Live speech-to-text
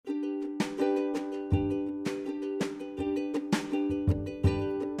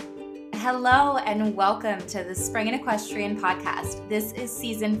Hello and welcome to the Spring and Equestrian podcast. This is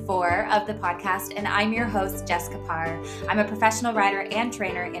season 4 of the podcast, and I'm your host, Jessica Parr. I'm a professional rider and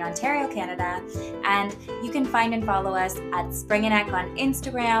trainer in Ontario, Canada, and you can find and follow us at Spring and Eq on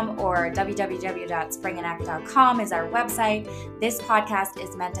Instagram, or www.springandec.com is our website. This podcast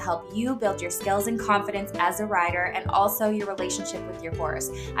is meant to help you build your skills and confidence as a rider, and also your relationship with your horse.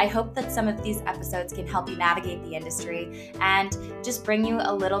 I hope that some of these episodes can help you navigate the industry and just bring you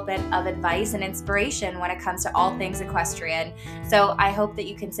a little bit of advice and inspiration when it comes to all things equestrian. So I hope that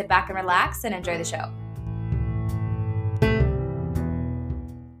you can sit back and relax and enjoy the show.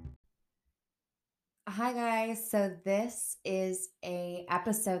 Hi guys, so this is a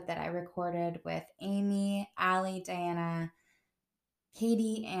episode that I recorded with Amy, Allie, Diana,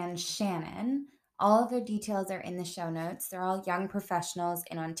 Katie, and Shannon. All of their details are in the show notes. They're all young professionals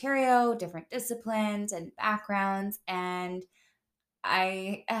in Ontario, different disciplines and backgrounds, and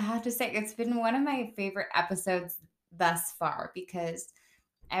I have to say it's been one of my favorite episodes thus far because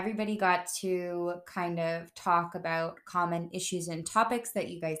everybody got to kind of talk about common issues and topics that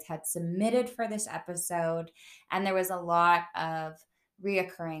you guys had submitted for this episode. And there was a lot of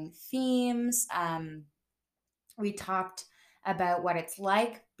reoccurring themes. We talked about what it's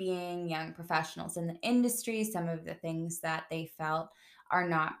like being young professionals in the industry, some of the things that they felt are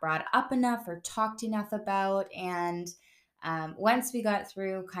not brought up enough or talked enough about. And once we got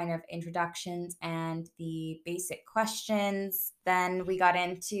through kind of introductions and the basic questions, then we got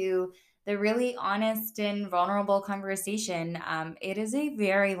into the really honest and vulnerable conversation. It is a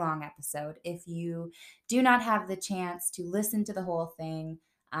very long episode. If you do not have the chance to listen to the whole thing,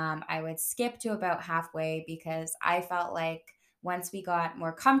 I would skip to about halfway because I felt like once we got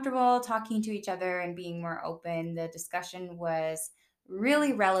more comfortable talking to each other and being more open, the discussion was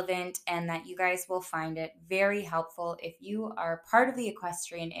really relevant and that you guys will find it very helpful if you are part of the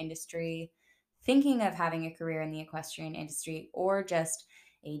equestrian industry, thinking of having a career in the equestrian industry, or just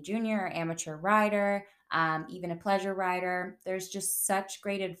a junior or amateur rider, even a pleasure rider. There's just such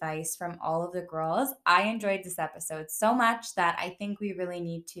great advice from all of the girls. I enjoyed this episode so much that I think we really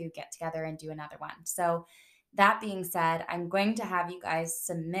need to get together and do another one. So that being said, I'm going to have you guys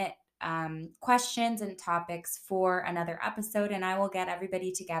submit questions and topics for another episode, and I will get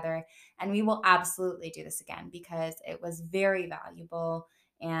everybody together and we will absolutely do this again because it was very valuable.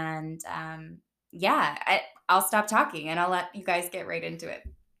 And I'll stop talking and I'll let you guys get right into it.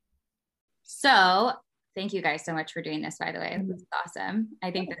 So thank you guys so much for doing this, by the way. It was awesome.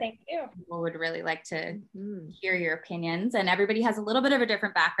 I think that people would really like to hear your opinions, and everybody has a little bit of a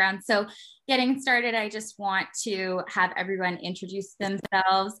different background. So getting started, I just want to have everyone introduce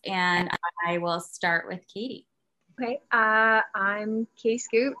themselves, and I will start with Katie. Okay, I'm Katie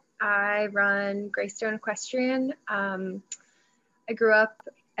Scoot. I run Greystone Equestrian. I grew up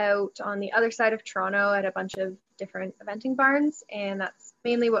out on the other side of Toronto at a bunch of different eventing barns, and that's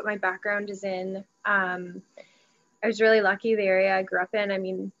mainly what my background is in. I was really lucky. The area I grew up in, I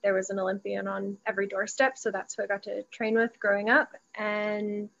mean, there was an Olympian on every doorstep, so that's who I got to train with growing up.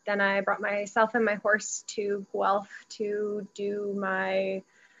 And then I brought myself and my horse to Guelph to do my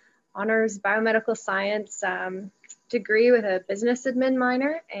honors biomedical science degree with a business admin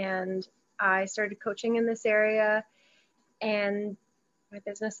minor, and I started coaching in this area, and my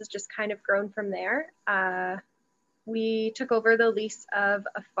business has just kind of grown from there. We took over the lease of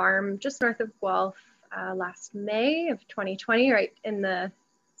a farm just north of Guelph last May of 2020, right in the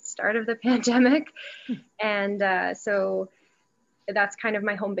start of the pandemic. And so that's kind of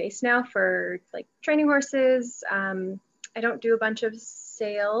my home base now for like training horses. I don't do a bunch of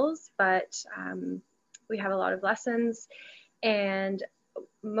sales, but we have a lot of lessons, and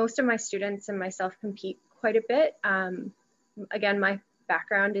most of my students and myself compete quite a bit. Again, my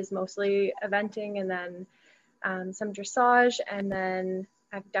background is mostly eventing and then some dressage, and then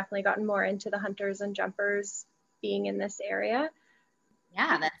I've definitely gotten more into the hunters and jumpers being in this area.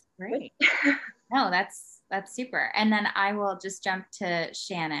 Yeah, that's great. No, that's super. And then I will just jump to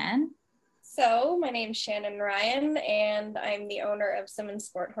Shannon. So my name's Shannon Ryan, and I'm the owner of Simmons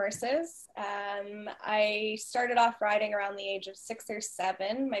Sport Horses. I started off riding around the age of 6 or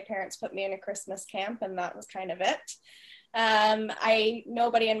 7. My parents put me in a Christmas camp, and that was kind of it.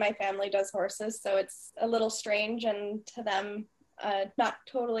 Nobody in my family does horses, so it's a little strange, and to them, not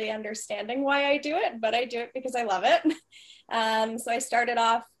totally understanding why I do it, but I do it because I love it. So I started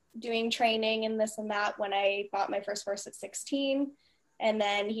off doing training and this and that when I bought my first horse at 16, and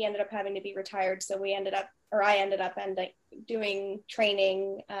then he ended up having to be retired. So I ended up doing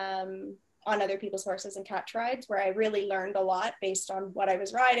training on other people's horses and catch rides, where I really learned a lot based on what I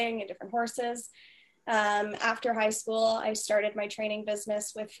was riding and different horses. After high school, I started my training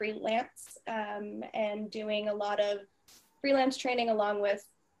business with freelance and doing a lot of freelance training along with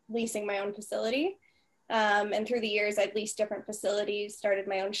leasing my own facility. And through the years, I'd leased different facilities, started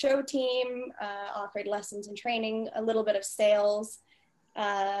my own show team, offered lessons and training, a little bit of sales.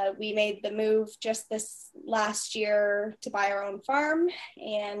 We made the move just this last year to buy our own farm,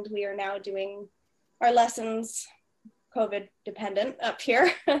 and we are now doing our lessons COVID dependent up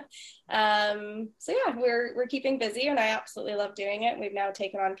here. So yeah, we're keeping busy, and I absolutely love doing it. We've now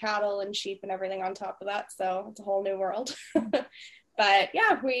taken on cattle and sheep and everything on top of that, so it's a whole new world. But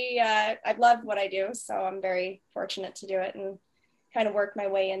yeah, I love what I do, so I'm very fortunate to do it and kind of work my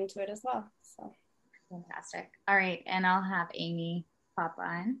way into it as well. So fantastic. All right, and I'll have Amy pop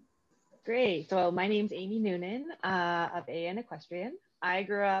on. Great. So my name's Amy Noonan of Equestrian. I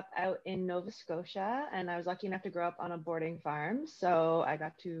grew up out in Nova Scotia, and I was lucky enough to grow up on a boarding farm. So I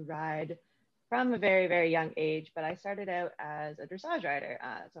got to ride from a very, very young age, but I started out as a dressage rider.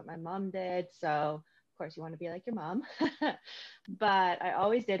 That's what my mom did. So of course you want to be like your mom, but I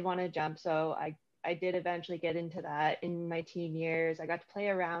always did want to jump. So I did eventually get into that in my teen years. I got to play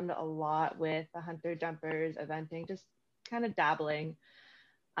around a lot with the hunter jumpers, eventing, just kind of dabbling.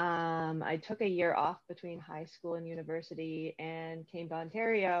 I took a year off between high school and university and came to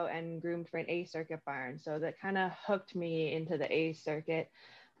Ontario and groomed for an A circuit barn. So that kind of hooked me into the A circuit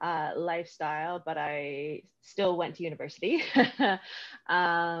lifestyle, but I still went to university. At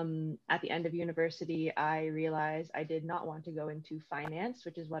the end of university, I realized I did not want to go into finance,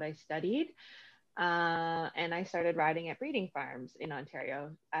 which is what I studied. And I started riding at breeding farms in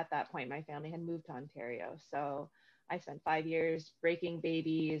Ontario. At that point, my family had moved to Ontario. So I spent 5 years breaking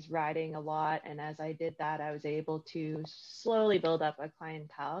babies, riding a lot. And as I did that, I was able to slowly build up a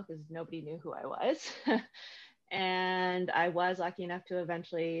clientele because nobody knew who I was. And I was lucky enough to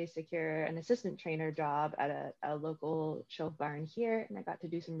eventually secure an assistant trainer job at a local show barn here. And I got to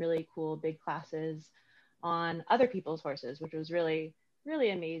do some really cool big classes on other people's horses, which was really,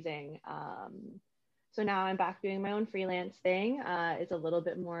 really amazing. So now I'm back doing my own freelance thing. It's a little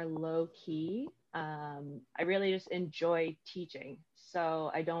bit more low key. I really just enjoy teaching.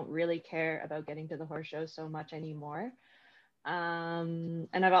 So I don't really care about getting to the horse show so much anymore. And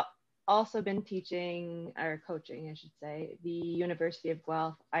I've also been teaching or coaching, I should say, the University of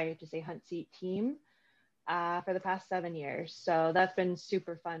Guelph IHSA Hunt Seat team for the past 7 years. So that's been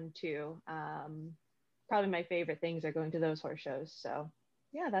super fun too. Probably my favorite things are going to those horse shows. So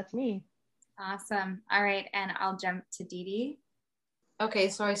yeah, that's me. Awesome. All right. And I'll jump to Dee Dee. Okay,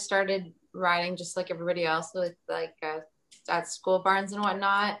 so I started riding just like everybody else, with at school barns and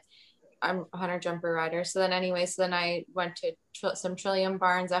whatnot. I'm a hunter jumper rider. So then I went to some Trillium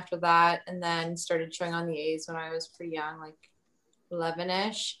barns after that, and then started showing on the A's when I was pretty young, like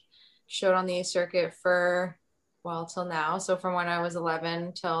 11-ish. Showed on the A circuit till now. So from when I was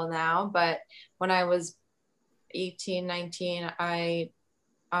 11 till now. But when I was 18, 19,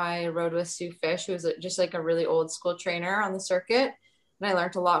 I rode with Sue Fish, who was just like a really old school trainer on the circuit. And I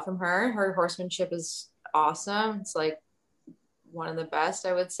learned a lot from her. Her horsemanship is awesome. It's like one of the best,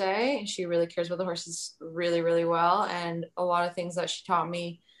 I would say. She really cares about the horses really, really well. And a lot of things that she taught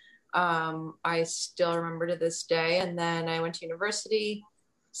me, I still remember to this day. And then I went to university,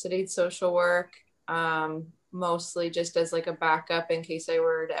 studied social work, mostly just as like a backup in case I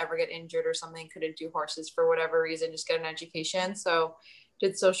were to ever get injured or something, couldn't do horses for whatever reason, just get an education. So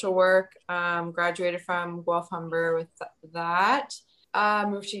did social work, graduated from Guelph Humber with that.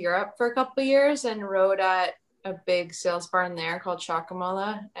 Moved to Europe for a couple of years and rode at a big sales barn there called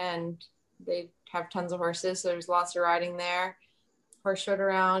Shakamala, and they have tons of horses, so there's lots of riding there. Horse rode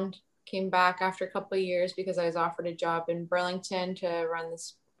around, came back after a couple of years because I was offered a job in Burlington to run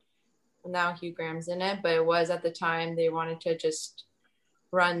this. Now Hugh Graham's in it, but it was at the time they wanted to just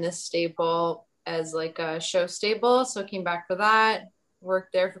run this stable as like a show stable, so came back for that,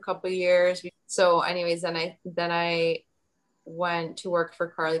 worked there for a couple of years. So anyways, then I went to work for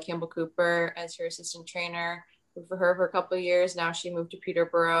Carly Campbell Cooper as her assistant trainer. Worked for her for a couple of years. Now she moved to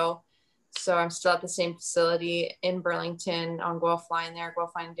Peterborough. So I'm still at the same facility in Burlington on Guelph Line there,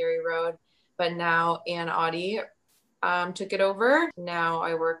 Guelph Line Dairy Road. But now Ann Audie took it over. Now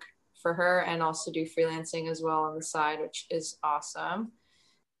I work for her and also do freelancing as well on the side, which is awesome.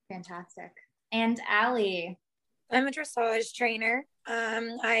 Fantastic. And Allie. I'm a dressage trainer.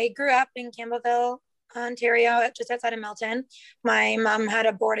 I grew up in Campbellville, Ontario, just outside of Milton. My mom had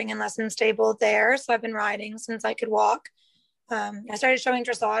a boarding and lesson stable there, so I've been riding since I could walk. I started showing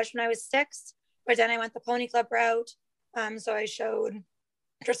dressage when I was 6, but then I went the pony club route. So I showed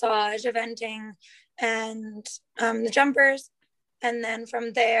dressage, eventing, and the jumpers. And then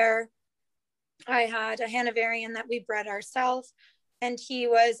from there, I had a Hanoverian that we bred ourselves, and he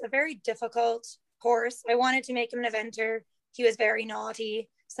was a very difficult horse. I wanted to make him an eventer. He was very naughty.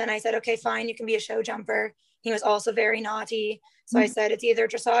 So then I said, okay, fine, you can be a show jumper. He was also very naughty. So I said, it's either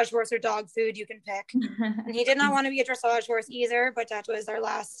dressage horse or dog food, you can pick. And he did not want to be a dressage horse either, but that was our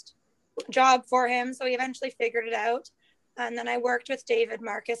last job for him. So he eventually figured it out. And then I worked with David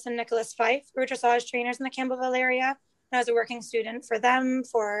Marcus and Nicholas Fife, who were dressage trainers in the Campbellville area. And I was a working student for them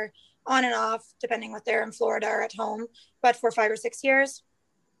for on and off, depending what they're in Florida or at home, but for 5 or 6 years.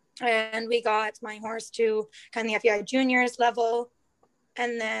 And we got my horse to kind of the FEI juniors level.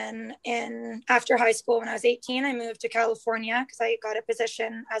 And then after high school, when I was 18, I moved to California because I got a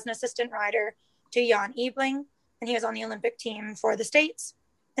position as an assistant rider to Jan Ebling, and he was on the Olympic team for the States.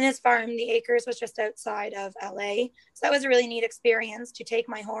 And his farm, the Acres, was just outside of LA. So that was a really neat experience to take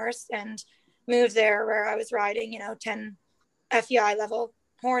my horse and move there where I was riding, 10 FEI level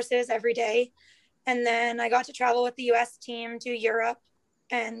horses every day. And then I got to travel with the US team to Europe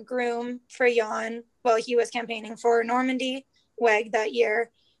and groom for Jan. Well, he was campaigning for Normandy WEG that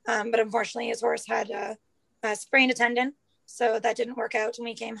year. But unfortunately his horse had a sprained a tendon. So that didn't work out when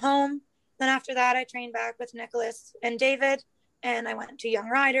we came home. Then after that, I trained back with Nicholas and David, and I went to Young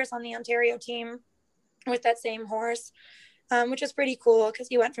Riders on the Ontario team with that same horse, which was pretty cool because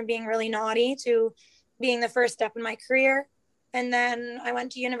he went from being really naughty to being the first step in my career. And then I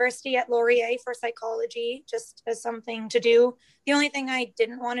went to university at Laurier for psychology, just as something to do. The only thing I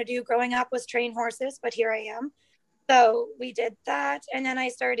didn't want to do growing up was train horses, but here I am. So we did that. And then I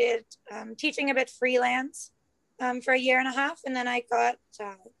started teaching a bit freelance for a year and a half. And then I got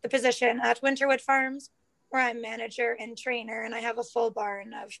the position at Winterwood Farms, where I'm manager and trainer. And I have a full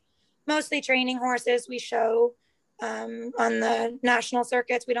barn of mostly training horses. We show on the national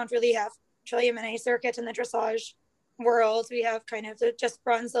circuits. We don't really have Trillium and A circuit in the dressage world. We have kind of just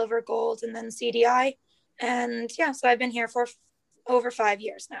bronze, silver, gold, and then CDI. And yeah, so I've been here for over 5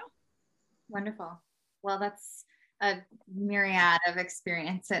 years now. Wonderful. Well, that's a myriad of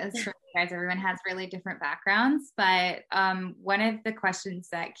experiences for you guys. Everyone has really different backgrounds, but one of the questions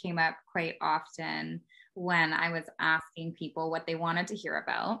that came up quite often when I was asking people what they wanted to hear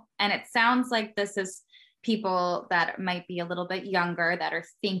about, and it sounds like this is people that might be a little bit younger that are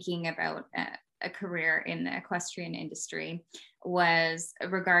thinking about a career in the equestrian industry, was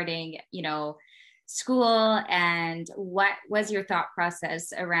regarding, school, and what was your thought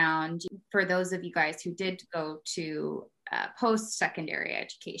process around, for those of you guys who did go to post-secondary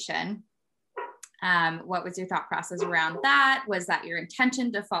education, what was your thought process around that? Was that your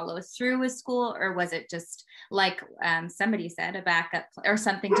intention to follow through with school, or was it just like somebody said, a backup or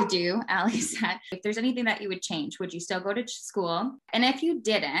something to do? Ali said, if there's anything that you would change, would you still go to school? And if you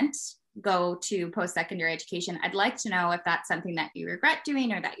didn't go to post-secondary education, I'd like to know if that's something that you regret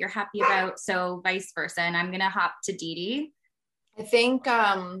doing or that you're happy about, so vice versa. And I'm going to hop to Dee Dee. I think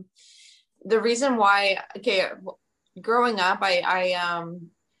the reason why, growing up, I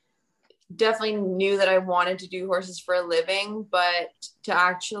definitely knew that I wanted to do horses for a living, but to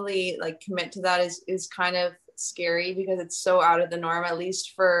actually commit to that is kind of scary because it's so out of the norm, at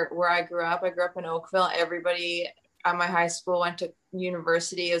least for where I grew up. I grew up in Oakville. Everybody at my high school went to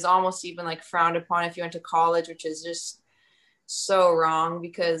university. It was almost even frowned upon if you went to college, which is just so wrong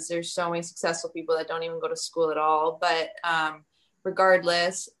because there's so many successful people that don't even go to school at all. But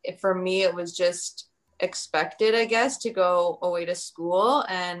regardless, for me, it was just expected, I guess, to go away to school.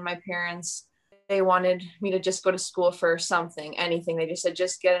 And my parents, they wanted me to just go to school for something, anything. They just said,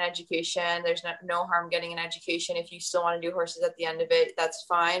 just get an education. There's no harm getting an education. If you still want to do horses at the end of it, that's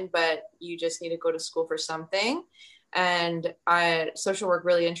fine, but you just need to go to school for something. And social work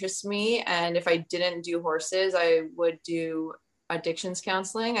really interests me. And if I didn't do horses, I would do addictions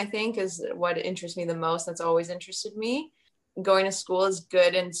counseling, I think, is what interests me the most. That's always interested me. Going to school is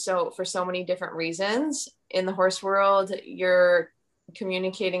good, and so for so many different reasons. In the horse world, you're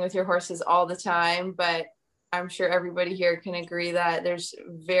communicating with your horses all the time, but I'm sure everybody here can agree that there's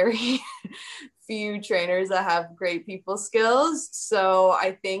very few trainers that have great people skills. So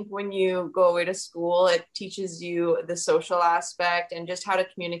I think when you go away to school, it teaches you the social aspect and just how to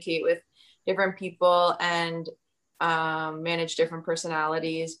communicate with different people and manage different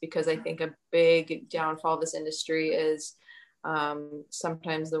personalities, because I think a big downfall of this industry is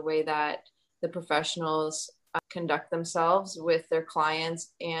sometimes the way that the professionals conduct themselves with their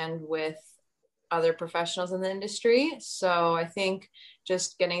clients and with other professionals in the industry. So I think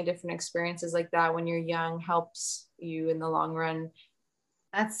just getting different experiences like that when you're young helps you in the long run.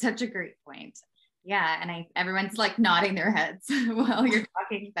 That's such a great point. Yeah. And everyone's nodding their heads while you're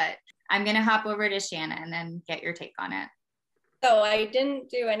talking, but I'm going to hop over to Shannon and get your take on it. So I didn't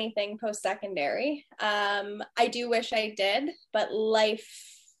do anything post-secondary. I do wish I did, but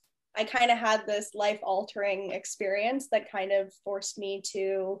I kind of had this life-altering experience that kind of forced me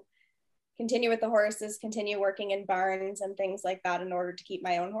to continue with the horses, continue working in barns and things like that in order to keep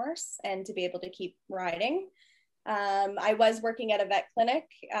my own horse and to be able to keep riding. I was working at a vet clinic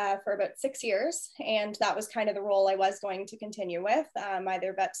for about 6 years, and that was kind of the role I was going to continue with,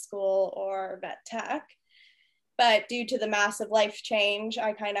 either vet school or vet tech. But due to the massive life change,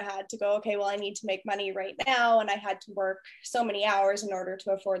 I kind of had to go, okay, well, I need to make money right now. And I had to work so many hours in order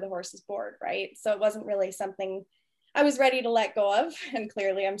to afford the horse's board, right? So it wasn't really something I was ready to let go of. And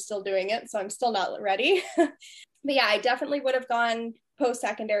clearly I'm still doing it, so I'm still not ready. But yeah, I definitely would have gone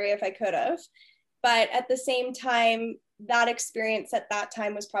post-secondary if I could have. But at the same time, that experience at that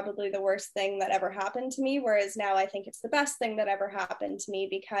time was probably the worst thing that ever happened to me. Whereas now I think it's the best thing that ever happened to me,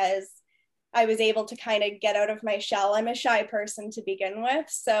 because I was able to kind of get out of my shell. I'm a shy person to begin with.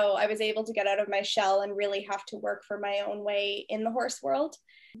 So I was able to get out of my shell and really have to work for my own way in the horse world,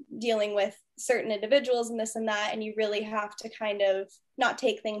 dealing with certain individuals and this and that. And you really have to kind of not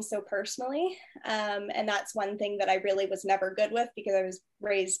take things so personally. And that's one thing that I really was never good with, because I was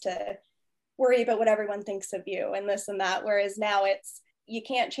raised to worry about what everyone thinks of you and this and that. Whereas now it's, you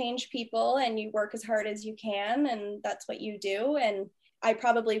can't change people and you work as hard as you can, and that's what you do. And I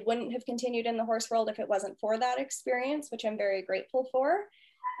probably wouldn't have continued in the horse world if it wasn't for that experience, which I'm very grateful for,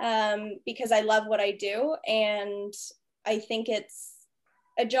 because I love what I do. And I think it's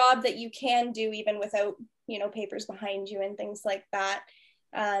a job that you can do even without, papers behind you and things like that.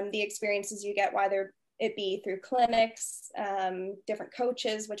 The experiences you get, whether it be through clinics, different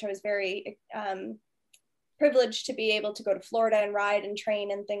coaches, which I was very privileged to be able to go to Florida and ride and train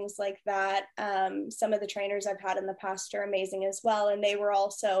and things like that. Some of the trainers I've had in the past are amazing as well. And they were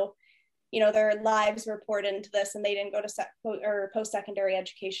also, their lives were poured into this, and they didn't go to post-secondary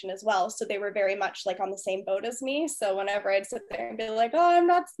education as well. So they were very much like on the same boat as me. So whenever I'd sit there and be like, oh, I'm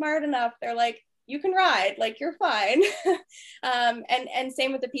not smart enough, they're like, you can ride, like, you're fine. And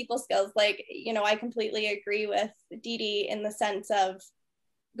same with the people skills. Like, I completely agree with Dee Dee in the sense of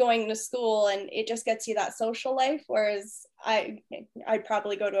going to school and it just gets you that social life, whereas I'd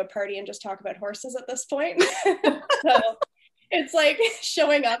probably go to a party and just talk about horses at this point. So it's like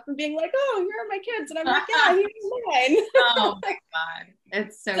showing up and being like, oh, here are my kids, and I'm like, yeah, here's mine. Oh my god,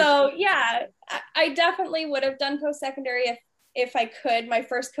 it's so yeah, I definitely would have done post-secondary if I could. My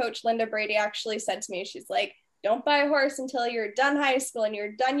first coach, Linda Brady, actually said to me, she's like, don't buy a horse until you're done high school and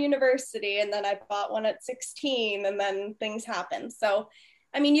you're done university. And then I bought one at 16, and then things happen. So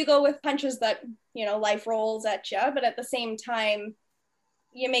I mean, you go with punches that, life rolls at you, but at the same time,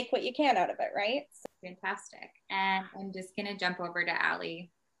 you make what you can out of it, right? Fantastic. And I'm just going to jump over to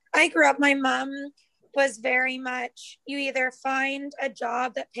Allie. I grew up, my mom was very much, you either find a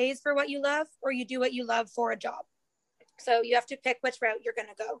job that pays for what you love, or you do what you love for a job. So you have to pick which route you're going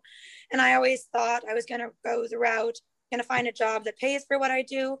to go. And I always thought I was going to go the route, going to find a job that pays for what I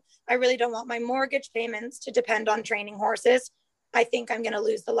do. I really don't want my mortgage payments to depend on training horses. I think I'm going to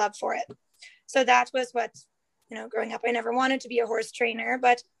lose the love for it. So that was what, growing up, I never wanted to be a horse trainer,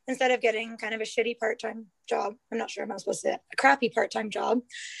 but instead of getting kind of a shitty part-time job, I'm not sure if I'm supposed to say it, a crappy part-time job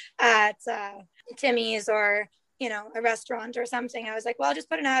at Timmy's or, a restaurant or something, I was like, well, I'll just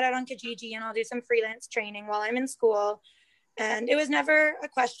put an ad out on Kijiji and I'll do some freelance training while I'm in school. And it was never a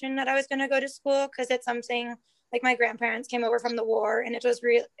question that I was going to go to school, because it's something like, my grandparents came over from the war, and it was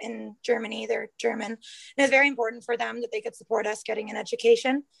real in Germany, they're German. And it was very important for them that they could support us getting an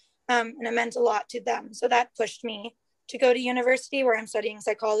education. And it meant a lot to them. So that pushed me to go to university, where I'm studying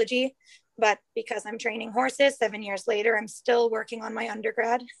psychology. But because I'm training horses 7 years later, I'm still working on my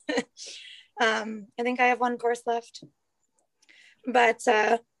undergrad. I think I have one course left. But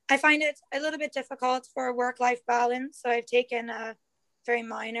I find it a little bit difficult for work-life balance. So I've taken a very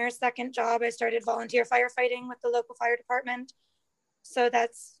minor second job. I started volunteer firefighting with the local fire department. So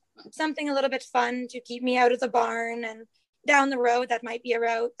that's something a little bit fun to keep me out of the barn, and down the road, that might be a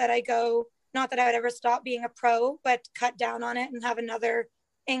route that I go. Not that I would ever stop being a pro, but cut down on it and have another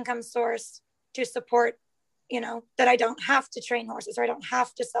income source to support, that I don't have to train horses, or I don't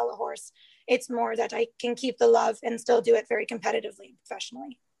have to sell a horse. It's more that I can keep the love and still do it very competitively and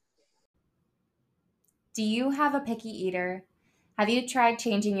professionally. Do you have a picky eater? Have you tried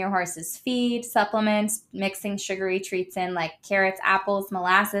changing your horse's feed, supplements, mixing sugary treats in like carrots, apples,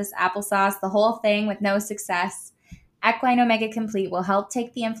 molasses, applesauce, the whole thing with no success? Equine Omega Complete will help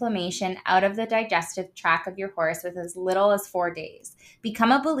take the inflammation out of the digestive tract of your horse with as little as 4 days.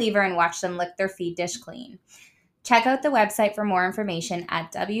 Become a believer and watch them lick their feed dish clean. Check out the website for more information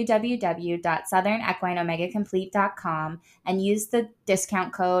at www.southern-equine-omega-complete.com and use the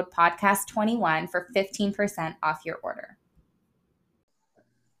discount code podcast21 for 15% off your order.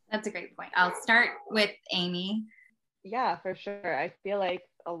 That's a great point. I'll start with Amy. Yeah, for sure. I feel like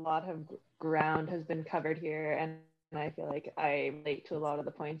a lot of ground has been covered here, and I feel like I relate to a lot of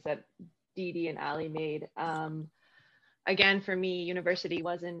the points that Dee Dee and Ali made. Again, for me, university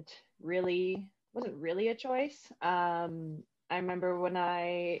wasn't really a choice. I remember when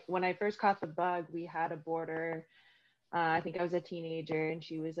I first caught the bug, we had a boarder. I think I was a teenager, and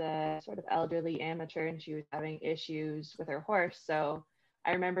she was a sort of elderly amateur, and she was having issues with her horse. So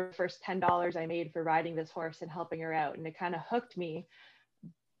I remember the first $10 I made for riding this horse and helping her out, and it kind of hooked me.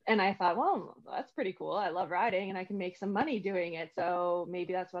 And I thought, well, that's pretty cool. I love riding and I can make some money doing it. So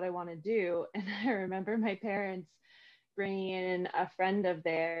maybe that's what I want to do. And I remember my parents bringing in a friend of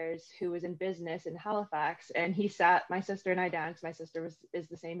theirs who was in business in Halifax, and he sat my sister and I down, because my sister is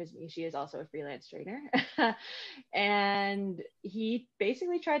the same as me. She is also a freelance trainer. And he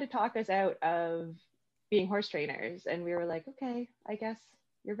basically tried to talk us out of being horse trainers. And we were like, okay, I guess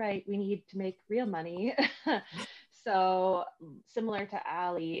you're right. We need to make real money. So similar to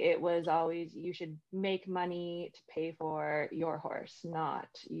Ali, it was always, you should make money to pay for your horse, not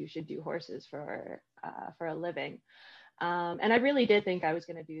you should do horses for a living. And I really did think I was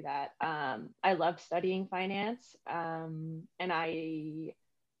going to do that. I loved studying finance, and I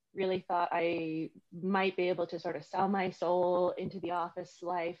really thought I might be able to sort of sell my soul into the office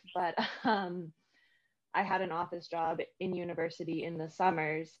life, but I had an office job in university in the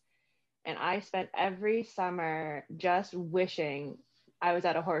summers, and I spent every summer just wishing I was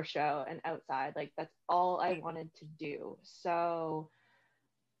at a horse show and outside. Like, that's all I wanted to do. So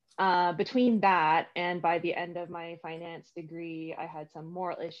between that and by the end of my finance degree, I had some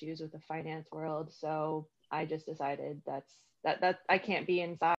moral issues with the finance world. So I just decided that I can't be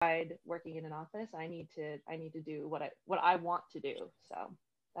inside working in an office. I need to do what I want to do. So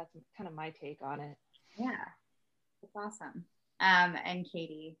that's kind of my take on it. Yeah, that's awesome. And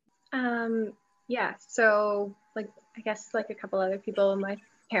Katie. Yeah, so like, I guess like a couple other people, my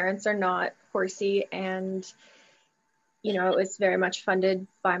parents are not horsey, and you know, it was very much funded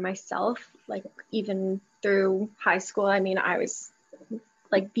by myself, like even through high school. I mean, I was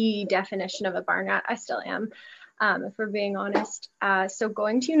like the definition of a barn rat. I still am, if we're being honest. So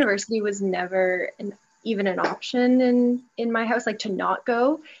going to university was never even an option in my house. Like, to not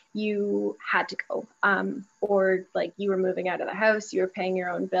go, you had to go, or like you were moving out of the house, you were paying your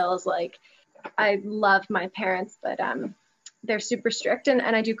own bills. Like, I love my parents, but they're super strict, and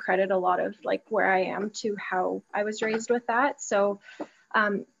I do credit a lot of like where I am to how I was raised with that. So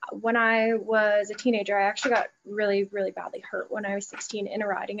when I was a teenager, I actually got really, really badly hurt when I was 16 in a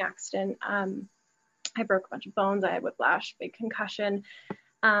riding accident. I broke a bunch of bones, I had whiplash, big concussion.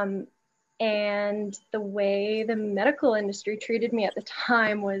 And the way the medical industry treated me at the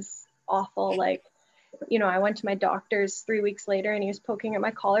time was awful. Like, you know, I went to my doctor's 3 weeks later, and he was poking at my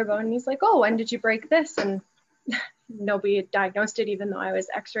collarbone, and he's like, "Oh, when did you break this?" And nobody had diagnosed it, even though I was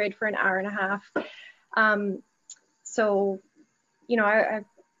x-rayed for an hour and a half. So, you know, I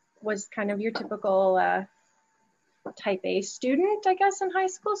was kind of your typical type A student, I guess, in high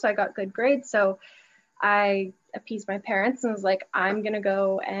school. So I got good grades. So I appeased my parents and was like, I'm going to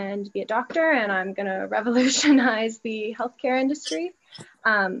go and be a doctor, and I'm going to revolutionize the healthcare industry,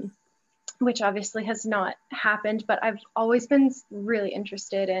 which obviously has not happened. But I've always been really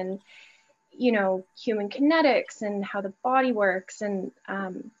interested in, you know, human kinetics and how the body works. And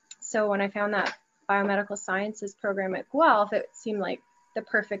so when I found that biomedical sciences program at Guelph, it seemed like the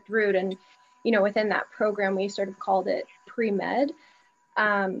perfect route. And, you know, within that program, we sort of called it pre-med.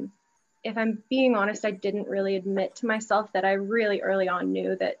 If I'm being honest, I didn't really admit to myself that I really early on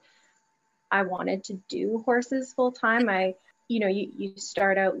knew that I wanted to do horses full time. You know, you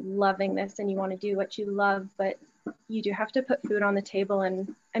start out loving this and you want to do what you love, but you do have to put food on the table.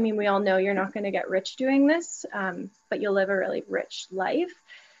 And I mean, we all know you're not going to get rich doing this, but you'll live a really rich life.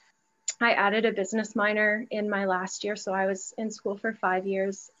 I added a business minor in my last year. So I was in school for 5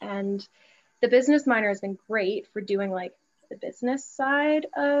 years, and the business minor has been great for doing like the business side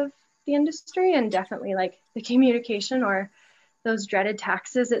of the industry, and definitely like the communication or those dreaded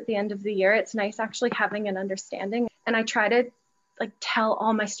taxes at the end of the year. It's nice actually having an understanding. And I try to like tell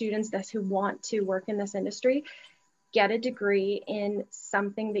all my students this who want to work in this industry: get a degree in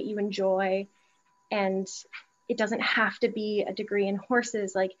something that you enjoy. And it doesn't have to be a degree in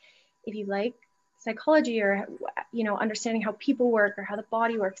horses. Like, if you like psychology, or, you know, understanding how people work or how the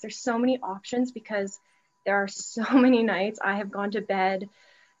body works, there's so many options, because there are so many nights I have gone to bed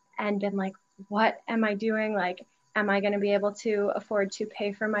and been like, what am I doing? Like, am I going to be able to afford to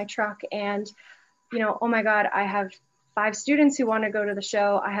pay for my truck? And, you know, oh my God, I have 5 students who want to go to the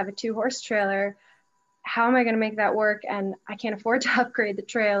show. I have a 2-horse trailer. How am I going to make that work? And I can't afford to upgrade the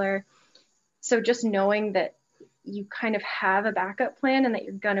trailer. So just knowing that you kind of have a backup plan and that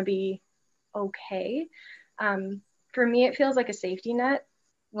you're going to be okay. For me, it feels like a safety net.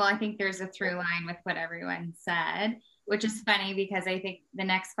 Well, I think there's a through line with what everyone said, which is funny because I think the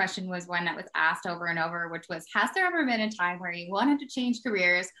next question was one that was asked over and over, which was, has there ever been a time where you wanted to change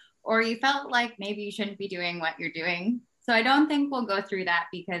careers or you felt like maybe you shouldn't be doing what you're doing? So I don't think we'll go through that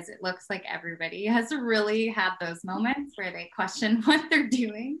because it looks like everybody has really had those moments where they question what they're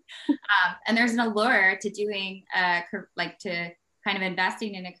doing. And there's an allure to doing, to kind of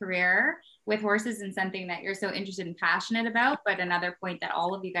investing in a career with horses and something that you're so interested and passionate about. But another point that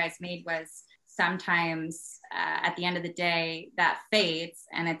all of you guys made was sometimes at the end of the day that fades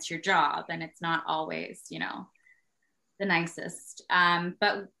and it's your job and it's not always, you know, the nicest.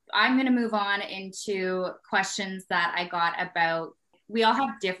 But I'm going to move on into questions that I got about, we all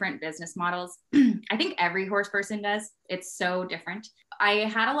have different business models. I think every horse person does. It's so different. I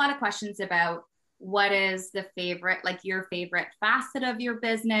had a lot of questions about what is the favorite, like your favorite facet of your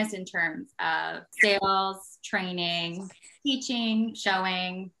business in terms of sales, training, teaching,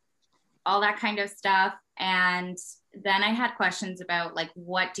 showing, all that kind of stuff. And then I had questions about like,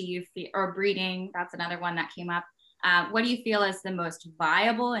 what do you feel, or breeding, that's another one that came up. What do you feel is the most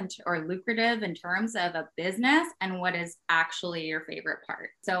viable or lucrative in terms of a business, and what is actually your favorite part?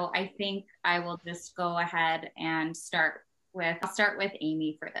 So I think I will just go ahead and I'll start with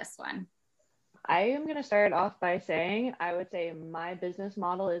Amy for this one. I am going to start off by saying, I would say my business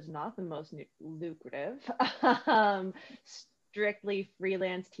model is not the most lucrative. Strictly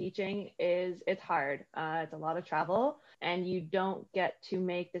freelance teaching it's hard. It's a lot of travel, and you don't get to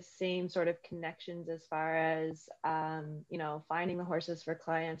make the same sort of connections as far as, finding the horses for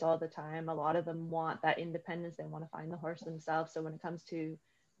clients all the time. A lot of them want that independence. They want to find the horse themselves. So when it comes to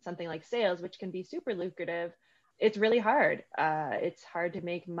something like sales, which can be super lucrative, it's really hard. It's hard to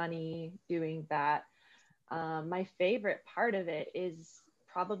make money doing that. My favorite part of it is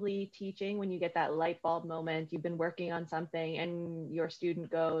probably teaching, when you get that light bulb moment, you've been working on something and your student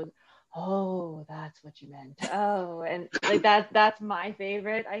goes, oh, that's what you meant. Oh, and like that's my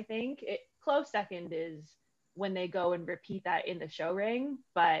favorite. I think close second is when they go and repeat that in the show ring.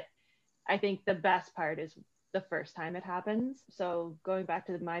 But I think the best part is the first time it happens. So going back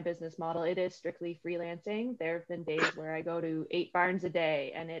to my business model, it is strictly freelancing. There have been days where I go to 8 barns a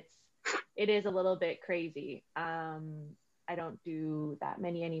day, and it is a little bit crazy. I don't do that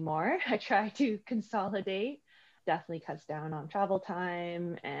many anymore. I try to consolidate. Definitely cuts down on travel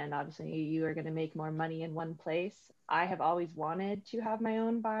time, and obviously you are going to make more money in one place. I have always wanted to have my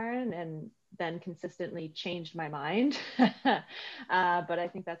own barn and then consistently changed my mind. But I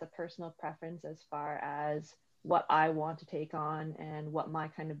think that's a personal preference as far as what I want to take on and what my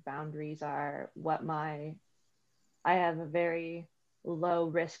kind of boundaries are, I have a very low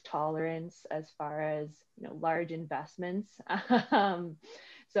risk tolerance as far as, large investments.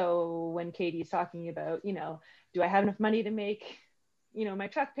 So when Katie's talking about, do I have enough money to make, my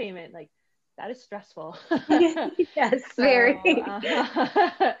truck payment? Like, that is stressful. Yes, very.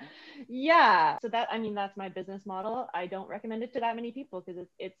 Yeah. So that's my business model. I don't recommend it to that many people because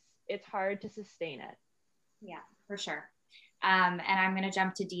it's hard to sustain it. Yeah, for sure. And I'm going to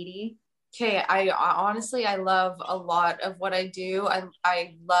jump to Dee Dee. Okay, I honestly love a lot of what I do.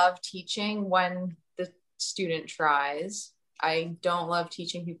 I love teaching when the student tries. I don't love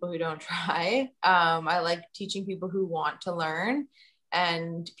teaching people who don't try. I like teaching people who want to learn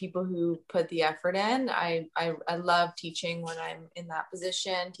and people who put the effort in. I love teaching when I'm in that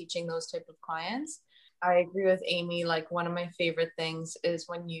position, teaching those type of clients. I agree with Amy. Like, one of my favorite things is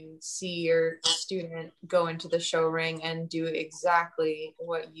when you see your student go into the show ring and do exactly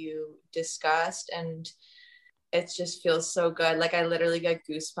what you discussed, and it just feels so good. Like, I literally get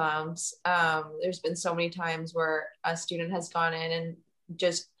goosebumps. There's been so many times where a student has gone in and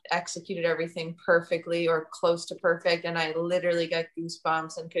just executed everything perfectly or close to perfect, and I literally get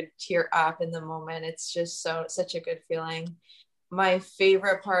goosebumps and could tear up in the moment. It's just such a good feeling. My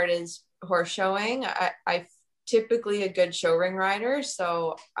favorite part is horse showing. I typically a good show ring rider,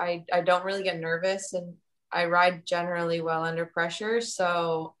 so I don't really get nervous, and I ride generally well under pressure.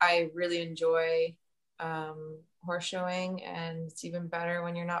 So I really enjoy horse showing, and it's even better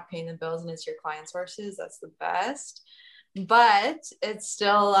when you're not paying the bills and it's your clients' horses. That's the best. But it's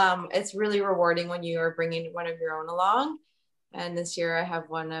still it's really rewarding when you are bringing one of your own along. And this year I have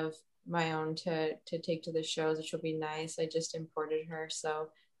one of my own to take to the shows, which will be nice. I just imported her, so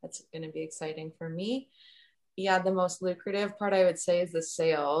that's going to be exciting for me. Yeah, the most lucrative part I would say is the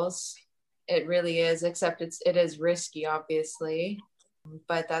sales. It really is, except it is risky, obviously.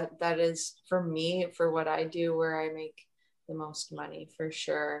 But that is for me, for what I do, where I make the most money for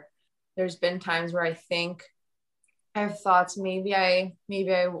sure. There's been times where I think I have thoughts, maybe I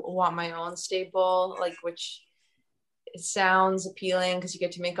want my own stable, like, which it sounds appealing because you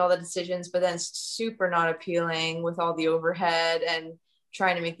get to make all the decisions, but then it's super not appealing with all the overhead and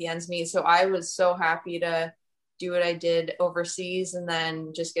trying to make the ends meet. So I was so happy to do what I did overseas and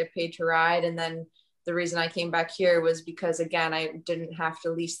then just get paid to ride. And then the reason I came back here was because, again, I didn't have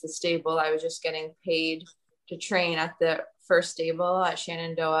to lease the stable. I was just getting paid to train at the first stable at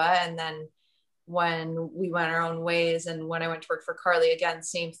Shenandoah. And then when we went our own ways and when I went to work for Carly, again,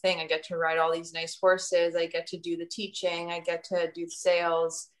 same thing. I get to ride all these nice horses. I get to do the teaching. I get to do the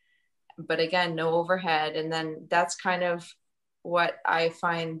sales, but again, no overhead. And then that's kind of what I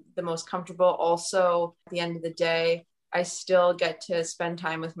find the most comfortable. Also, at the end of the day, I still get to spend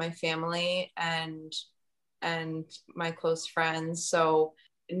time with my family and my close friends. So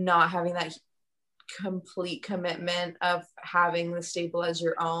not having that complete commitment of having the stable as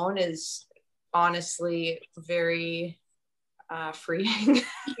your own is honestly very freeing.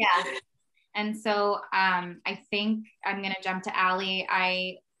 Yeah. And so I think I'm going to jump to Allie.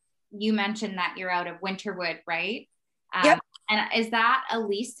 You mentioned that you're out of Winterwood, right? Yep. And is that a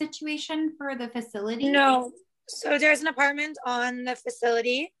lease situation for the facility? No. So there's an apartment on the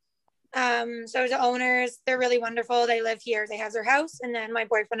facility. So the owners, they're really wonderful. They live here. They have their house. And then my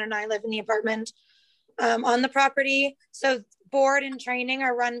boyfriend and I live in the apartment on the property. So board and training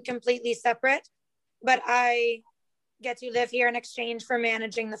are run completely separate, but I get to live here in exchange for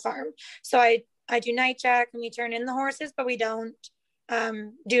managing the farm. So I do night check and we turn in the horses, but we don't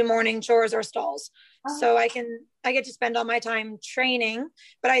do morning chores or stalls. Oh. So I get to spend all my time training,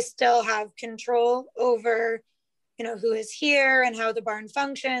 but I still have control over, who is here and how the barn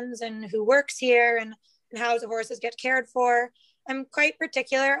functions and who works here and how the horses get cared for. I'm quite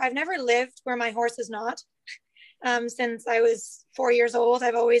particular. I've never lived where my horse is not. Since I was 4 years old,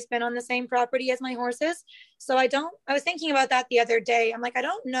 I've always been on the same property as my horses. So I was thinking about that the other day. I'm like, I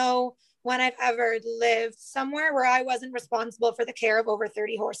don't know when I've ever lived somewhere where I wasn't responsible for the care of over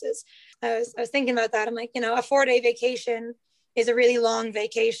 30 horses. I was thinking about that. I'm like, a 4-day vacation is a really long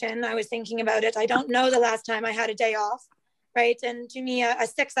vacation. I was thinking about it. I don't know the last time I had a day off, right? And to me, a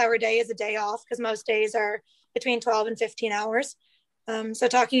 6-hour day is a day off because most days are between 12 and 15 hours. So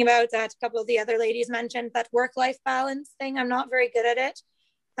talking about that, a couple of the other ladies mentioned that work-life balance thing. I'm not very good at it.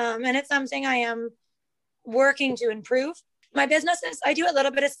 And it's something I am working to improve. My businesses, I do a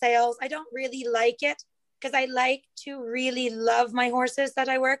little bit of sales. I don't really like it because I like to really love my horses that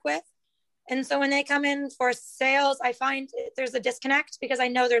I work with. And so when they come in for sales, I find there's a disconnect because I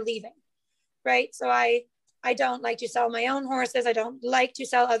know they're leaving, right? So I don't like to sell my own horses. I don't like to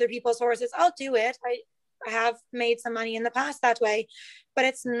sell other people's horses. I'll do it. I have made some money in the past that way, but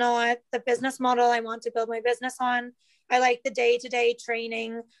it's not the business model I want to build my business on. I like the day-to-day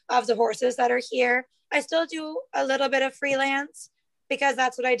training of the horses that are here. I still do a little bit of freelance because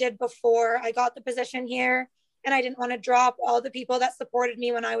that's what I did before I got the position here. And I didn't want to drop all the people that supported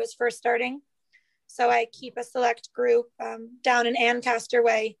me when I was first starting. So I keep a select group down in Ancaster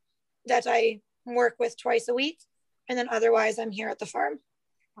Way that I work with twice a week. And then otherwise I'm here at the farm.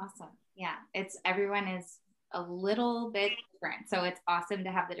 Awesome. Yeah. Everyone is a little bit different. So it's awesome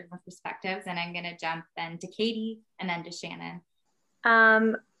to have the different perspectives. And I'm going to jump then to Katie and then to Shannon.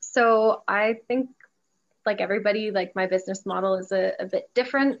 So I think like everybody, like my business model is a bit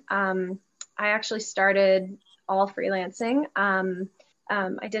different. I actually started all freelancing.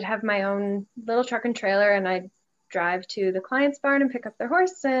 I did have my own little truck and trailer and I'd drive to the client's barn and pick up their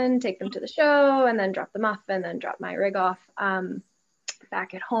horse and take them to the show and then drop them off and then drop my rig off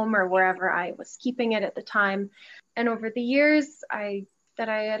back at home or wherever I was keeping it at the time. And over the years I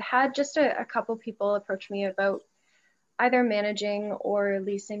had just a couple people approach me about either managing or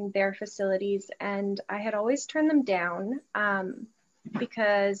leasing their facilities. And I had always turned them down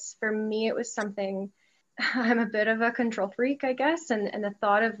because for me, it was something, I'm a bit of a control freak, I guess. And the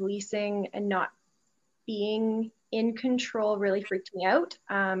thought of leasing and not being in control really freaked me out.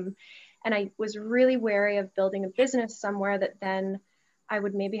 And I was really wary of building a business somewhere that then I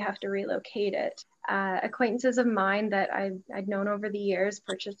would maybe have to relocate it. Acquaintances of mine that I'd known over the years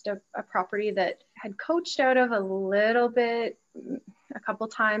purchased a property that had coached out of a little bit, a couple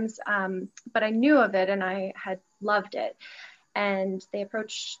times, but I knew of it and I had loved it. And they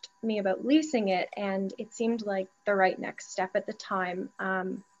approached me about leasing it, and it seemed like the right next step at the time.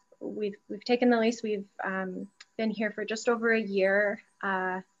 We've taken the lease. We've been here for just over a year.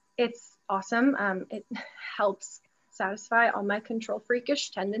 It's awesome. It helps satisfy all my control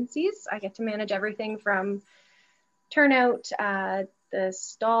freakish tendencies. I get to manage everything from turnout, the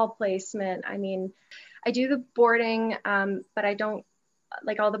stall placement. I mean, I do the boarding, but I don't,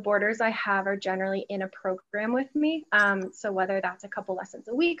 like, all the boarders I have are generally in a program with me. So whether that's a couple lessons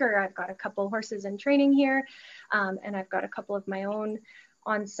a week, or I've got a couple horses in training here, and I've got a couple of my own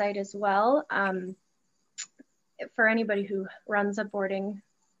on site as well. For anybody who runs a boarding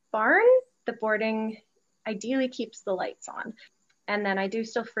barn, the boarding ideally keeps the lights on. And then I do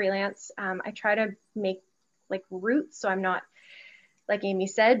still freelance. I try to make like routes, so I'm not, like Amy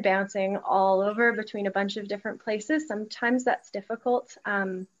said, bouncing all over between a bunch of different places. Sometimes that's difficult,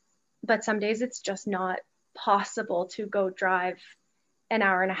 but some days it's just not possible to go drive an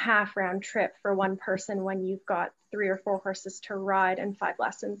hour and a half round trip for one person when you've got 3 or 4 horses to ride and 5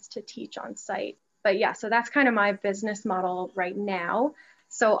 lessons to teach on site. But yeah, so that's kind of my business model right now.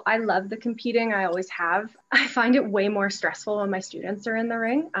 So I love the competing. I always have. I find it way more stressful when my students are in the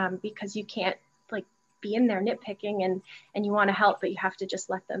ring, because you can't like be in there nitpicking and you want to help, but you have to just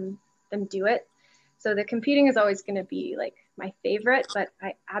let them do it. So the competing is always going to be like my favorite, but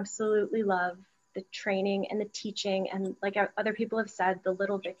I absolutely love the training and the teaching, and like other people have said, the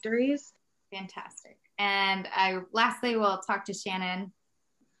little victories. Fantastic. And I lastly will talk to Shannon.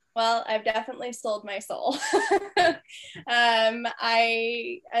 Well, I've definitely sold my soul.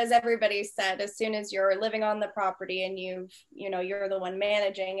 As everybody said, as soon as you're living on the property and you're the one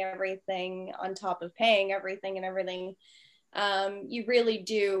managing everything on top of paying everything and everything, you really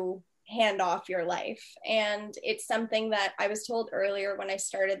do hand off your life. And it's something that I was told earlier when I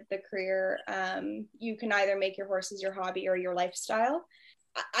started the career, you can either make your horses your hobby or your lifestyle.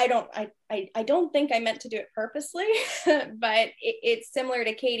 I don't think I meant to do it purposely, but it's similar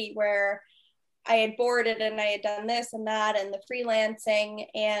to Katie, where I had boarded and I had done this and that and the freelancing,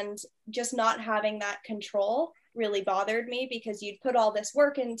 and just not having that control really bothered me, because you'd put all this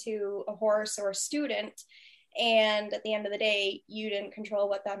work into a horse or a student, and at the end of the day, you didn't control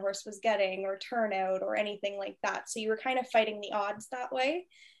what that horse was getting or turnout or anything like that. So you were kind of fighting the odds that way.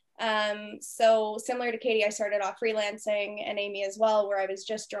 So similar to Katie, I started off freelancing, and Amy as well, where I was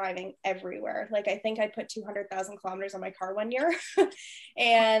just driving everywhere. Like, I think I put 200,000 kilometers on my car one year.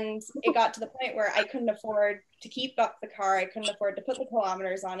 And it got to the point where I couldn't afford to keep up the car. I couldn't afford to put the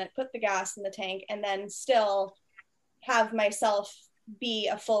kilometers on it, put the gas in the tank, and then still have myself be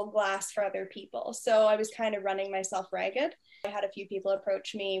a full glass for other people. So I was kind of running myself ragged. I had a few people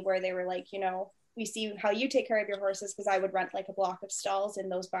approach me where they were like, we see how you take care of your horses, because I would rent like a block of stalls in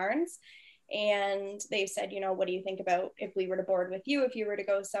those barns. And they said, what do you think about if we were to board with you, if you were to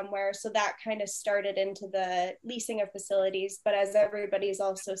go somewhere? So that kind of started into the leasing of facilities. But as everybody's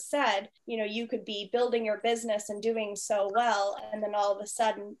also said, you could be building your business and doing so well, and then all of a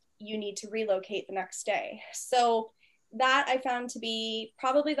sudden you need to relocate the next day. So that I found to be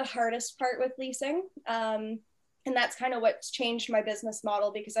probably the hardest part with leasing. And that's kind of what's changed my business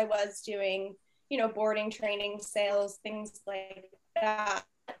model, because I was doing boarding, training, sales, things like that.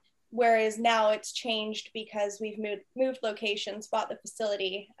 Whereas now it's changed because we've moved locations, bought the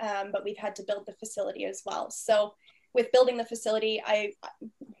facility, but we've had to build the facility as well. So with building the facility,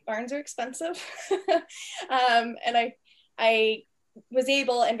 barns are expensive. And I was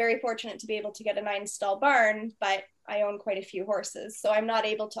able and very fortunate to be able to get a 9-stall barn, but I own quite a few horses. So I'm not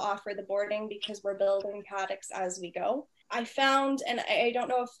able to offer the boarding because we're building paddocks as we go. I found, and I don't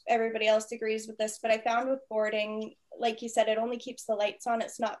know if everybody else agrees with this, but I found with boarding, like you said, it only keeps the lights on.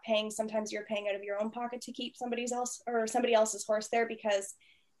 It's not paying. Sometimes you're paying out of your own pocket to keep somebody else's horse there, because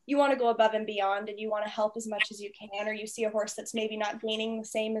you want to go above and beyond and you want to help as much as you can. Or you see a horse that's maybe not gaining the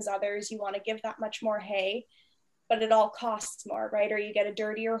same as others, you want to give that much more hay, but it all costs more, right? Or you get a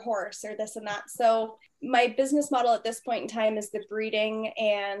dirtier horse or this and that. So my business model at this point in time is the breeding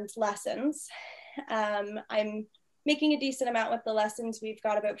and lessons. I'm making a decent amount with the lessons. We've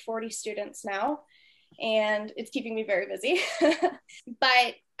got about 40 students now, and it's keeping me very busy.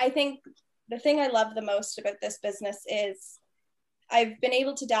 But I think the thing I love the most about this business is I've been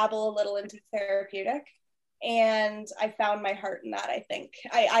able to dabble a little into therapeutic, and I found my heart in that. I think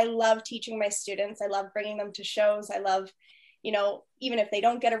I love teaching my students. I love bringing them to shows. I love, even if they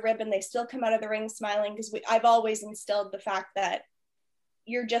don't get a ribbon, they still come out of the ring smiling, because I've always instilled the fact that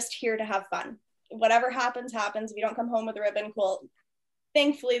you're just here to have fun. Whatever happens. If you don't come home with a ribbon, cool.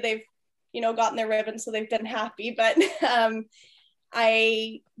 Thankfully, they've, gotten their ribbon, so they've been happy. But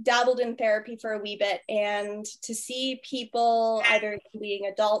I dabbled in therapy for a wee bit, and to see people, either being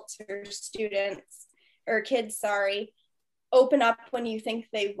adults or students or kids, open up when you think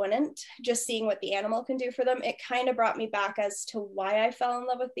they wouldn't, just seeing what the animal can do for them, it kind of brought me back as to why I fell in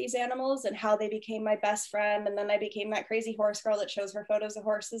love with these animals and how they became my best friend. And then I became that crazy horse girl that shows her photos of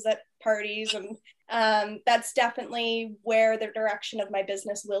horses at parties. And that's definitely where the direction of my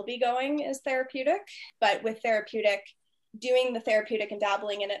business will be going, is therapeutic. But with therapeutic, doing the therapeutic and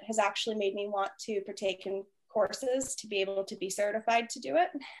dabbling in it has actually made me want to partake in courses to be able to be certified to do it.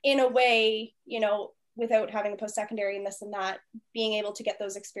 In a way, you know, without having a post-secondary and this and that, being able to get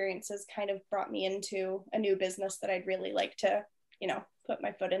those experiences kind of brought me into a new business that I'd really like to, you know, put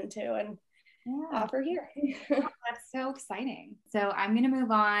my foot into and offer here. That's so exciting. So I'm going to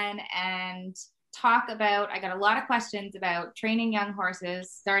move on and talk about, I got a lot of questions about training young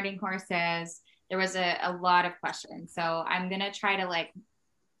horses, starting horses. There was a lot of questions. So I'm going to try to like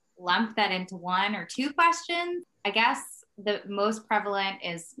lump that into one or two questions. I guess the most prevalent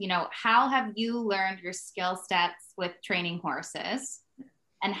is, you know, how have you learned your skill sets with training horses?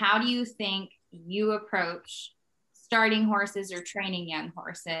 And how do you think you approach starting horses or training young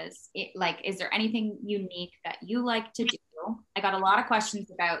horses? Is there anything unique that you like to do? I got a lot of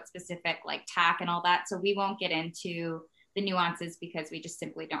questions about specific like tack and all that. So we won't get into the nuances because we just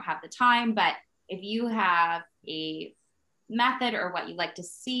simply don't have the time. But if you have a method or what you like to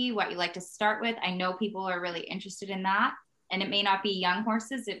see, what you like to start with, I know people are really interested in that. And it may not be young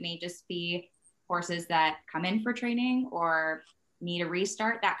horses. It may just be horses that come in for training or need a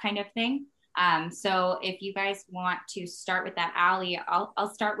restart, that kind of thing. So if you guys want to start with that, Allie,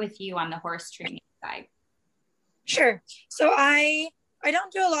 I'll start with you on the horse training side. Sure. So I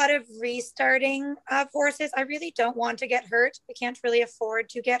don't do a lot of restarting of horses. I really don't want to get hurt. I can't really afford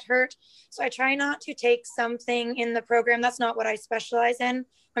to get hurt. So I try not to take something in the program. That's not what I specialize in.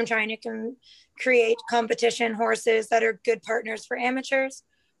 I'm trying to create competition horses that are good partners for amateurs.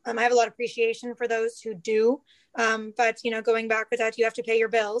 I have a lot of appreciation for those who do. But, you know, going back with that, you have to pay your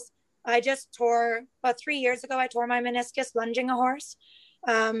bills. I just about 3 years ago, I tore my meniscus lunging a horse.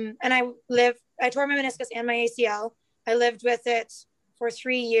 And I tore my meniscus and my ACL. I lived with it for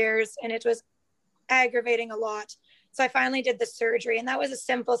 3 years and it was aggravating a lot. So I finally did the surgery, and that was a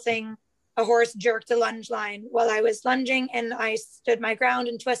simple thing. A horse jerked the lunge line while I was lunging, and I stood my ground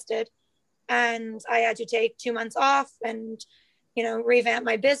and twisted. And I had to take 2 months off and, you know, revamp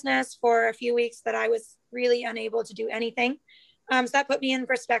my business for a few weeks that I was really unable to do anything. So that put me in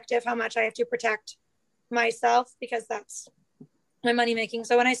perspective how much I have to protect myself, because that's my money making.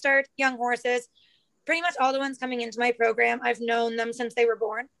 So when I start young horses, pretty much all the ones coming into my program, I've known them since they were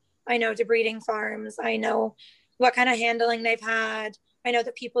born. I know the breeding farms. I know what kind of handling they've had. I know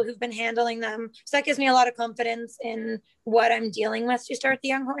the people who've been handling them. So that gives me a lot of confidence in what I'm dealing with to start the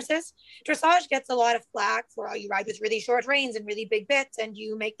young horses. Dressage gets a lot of flack for, oh, you ride with really short reins and really big bits and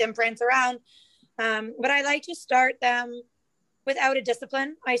you make them prance around. But I like to start them without a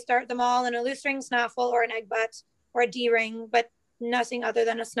discipline. I start them all in a loose ring snaffle or an egg butt or a D-ring, but nothing other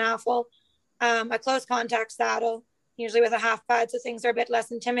than a snaffle. A close contact saddle, usually with a half pad, so things are a bit less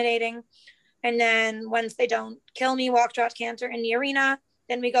intimidating. And then once they don't kill me, walk, trot, canter in the arena,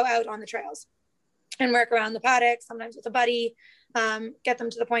 then we go out on the trails and work around the paddock, sometimes with a buddy, get them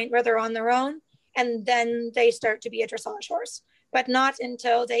to the point where they're on their own. And then they start to be a dressage horse, but not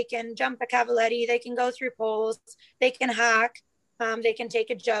until they can jump a cavaletti, they can go through poles, they can hack, they can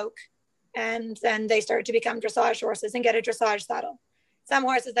take a joke, and then they start to become dressage horses and get a dressage saddle. Some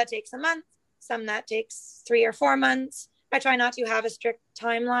horses that takes a month, some that takes 3 or 4 months. I try not to have a strict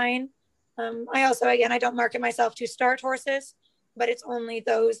timeline. I also, again, I don't market myself to start horses, but it's only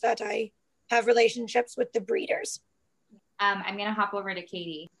those that I have relationships with the breeders. I'm going to hop over to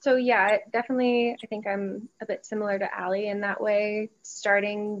Katie. So yeah, definitely, I think I'm a bit similar to Allie in that way.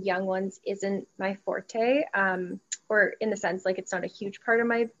 Starting young ones isn't my forte, or in the sense, like, it's not a huge part of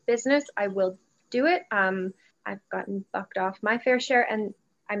my business. I will do it. I've gotten bucked off my fair share. And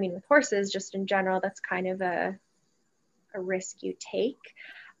I mean, with horses, just in general, that's kind of a risk you take.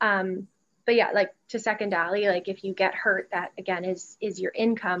 But yeah, like, to second Allie, like, if you get hurt, that again is your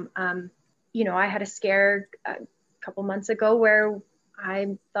income. You know, I had a scare a couple months ago where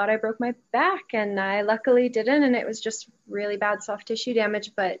I thought I broke my back, and I luckily didn't, and it was just really bad soft tissue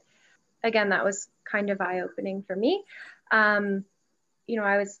damage. But again, that was kind of eye-opening for me. You know,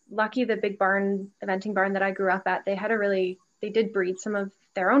 I was lucky, the big barn, eventing barn that I grew up at, they did breed some of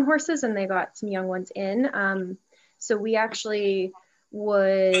their own horses, and they got some young ones in. So we actually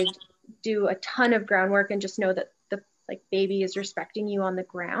would do a ton of groundwork and just know that the baby is respecting you on the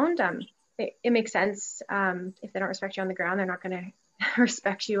ground. It makes sense. If they don't respect you on the ground, they're not going to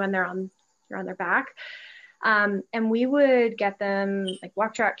respect you when you're on their back. And we would get them like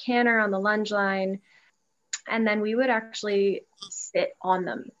walk, trot, canter on the lunge line. And then we would actually sit on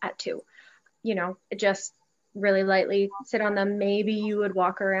them at 2, just really lightly sit on them. Maybe you would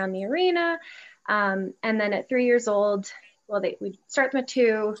walk around the arena. And then at 3 years old, we'd start them at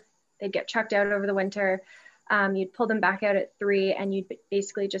 2, they'd get chucked out over the winter. You'd pull them back out at 3, and you'd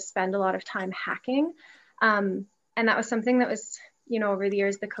basically just spend a lot of time hacking. And that was something that was, over the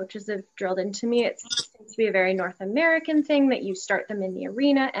years, the coaches have drilled into me. It seems to be a very North American thing that you start them in the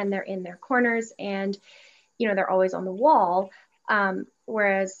arena and they're in their corners and, they're always on the wall.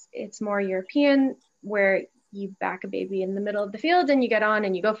 Whereas it's more European, where you back a baby in the middle of the field and you get on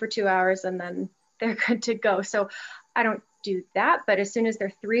and you go for 2 hours and then they're good to go. So I don't do that, but as soon as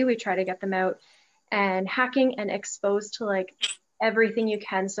they're 3, we try to get them out and hacking and exposed to like everything you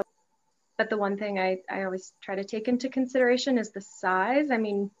can. So, but the one thing I always try to take into consideration is the size. I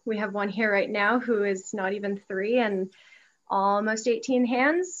mean, we have one here right now who is not even 3 and almost 18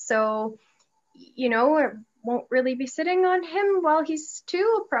 hands. So, I won't really be sitting on him while he's 2.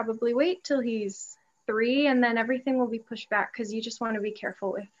 I'll probably wait till he's 3, and then everything will be pushed back, because you just want to be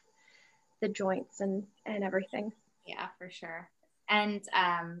careful with the joints and everything. Yeah, for sure. And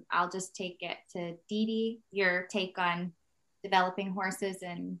I'll just take it to Dee Dee, your take on developing horses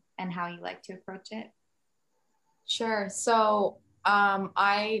and how you like to approach it. Sure. So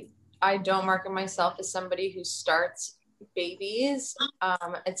I don't market myself as somebody who starts babies.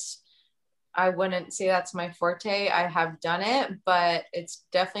 I wouldn't say that's my forte. I have done it, but it's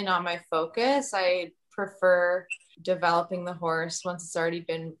definitely not my focus. I prefer developing the horse once it's already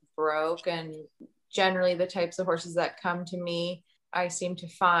been broke. And generally the types of horses that come to me, I seem to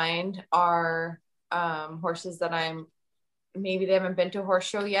find are horses that maybe they haven't been to a horse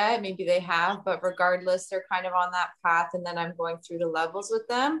show yet, maybe they have, but regardless, they're kind of on that path, and then I'm going through the levels with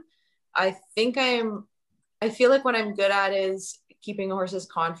them. I feel like what I'm good at is keeping a horse's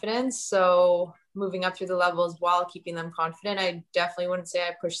confidence. So moving up through the levels while keeping them confident. I definitely wouldn't say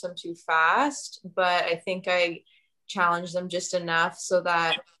I push them too fast, but I think I challenge them just enough so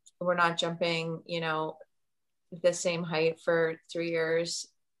that we're not jumping, the same height for 3 years.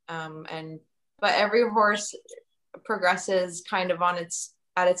 But every horse progresses kind of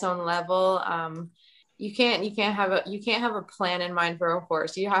at its own level. You can't have a plan in mind for a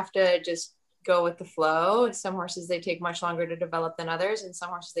horse. You have to just go with the flow. Some horses, they take much longer to develop than others, and some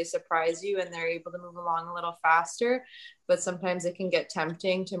horses, they surprise you and they're able to move along a little faster. But sometimes it can get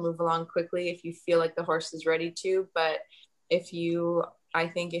tempting to move along quickly if you feel like the horse is ready to. But I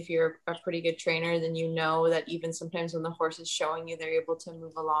think if you're a pretty good trainer, then that even sometimes when the horse is showing you they're able to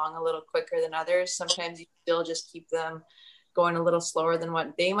move along a little quicker than others, sometimes you still just keep them going a little slower than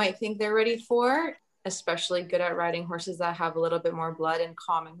what they might think they're ready for. Especially good at riding horses that have a little bit more blood and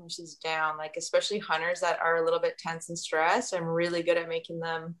calming horses down, like especially hunters that are a little bit tense and stressed. I'm really good at making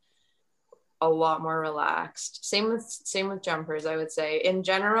them a lot more relaxed. Same with jumpers, I would say. In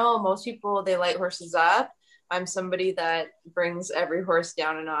general, most people, they light horses up. I'm somebody that brings every horse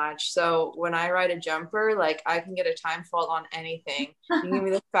down a notch. So when I ride a jumper, like I can get a time fault on anything. You can give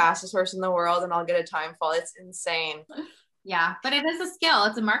me the fastest horse in the world and I'll get a time fault. It's insane. Yeah, but it is a skill.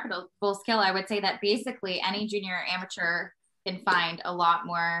 It's a marketable skill. I would say that basically any junior or amateur can find a lot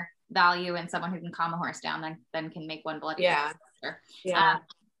more value in someone who can calm a horse down than can make one bloody. Yeah. Horse. Yeah.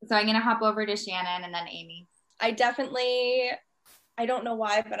 So I'm going to hop over to Shannon and then Amy. I don't know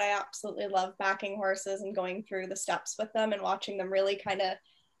why, but I absolutely love backing horses and going through the steps with them and watching them really kind of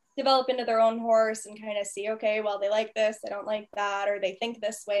develop into their own horse and kind of see, okay, well, they like this, they don't like that, or they think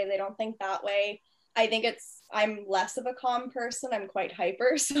this way, they don't think that way. I think I'm less of a calm person. I'm quite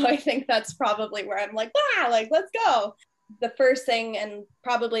hyper. So I think that's probably where I'm like, let's go. The first thing, and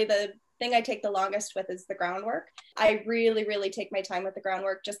probably the thing I take the longest with, is the groundwork. I really, really take my time with the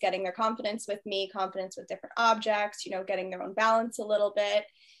groundwork, just getting their confidence with me, confidence with different objects, getting their own balance a little bit.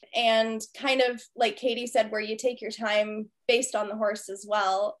 And kind of like Katie said, where you take your time based on the horse as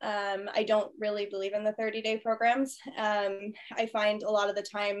well. I don't really believe in the 30-day programs. I find a lot of the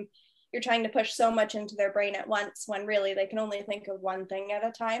time you're trying to push so much into their brain at once when really they can only think of one thing at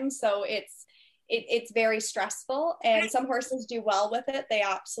a time. So it's very stressful, and some horses do well with it. They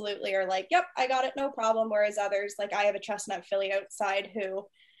absolutely are like, yep, I got it, no problem. Whereas others, like I have a chestnut filly outside who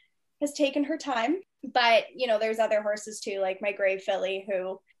has taken her time, but there's other horses too, like my gray filly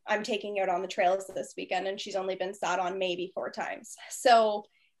who I'm taking out on the trails this weekend, and she's only been sat on maybe 4 times. So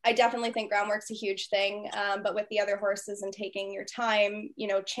I definitely think groundwork's a huge thing, but with the other horses and taking your time,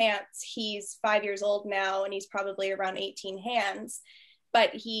 Chance, he's 5 years old now, and he's probably around 18 hands.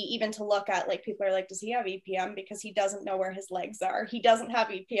 But even to look at, like, people are like, does he have EPM? Because he doesn't know where his legs are. He doesn't have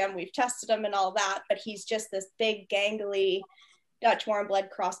EPM. We've tested him and all that, but he's just this big, gangly Dutch warmblood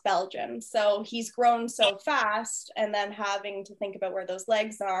cross Belgian. So he's grown so fast, and then having to think about where those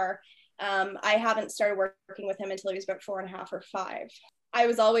legs are. I haven't started working with him until he was about 4.5 or 5. I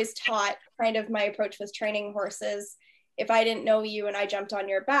was always taught, kind of my approach with training horses, if I didn't know you and I jumped on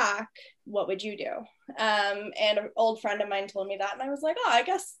your back, what would you do? And an old friend of mine told me that, and I was like, oh, I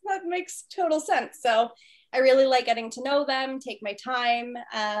guess that makes total sense. So I really like getting to know them, take my time,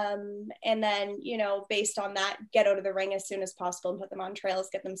 and then, you know, based on that, get out of the ring as soon as possible and put them on trails,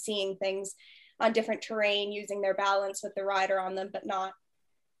 get them seeing things on different terrain, using their balance with the rider on them, but not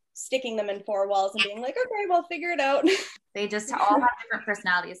sticking them in 4 walls and being like, okay, well, figure it out. They just all have different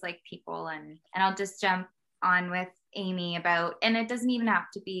personalities like people. And I'll just jump on with Amy about, and it doesn't even have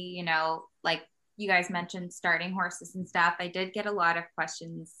to be, you know, like you guys mentioned starting horses and stuff. I did get a lot of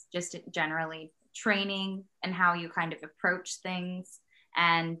questions just generally training and how you kind of approach things,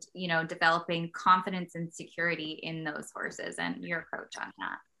 and, you know, developing confidence and security in those horses and your approach on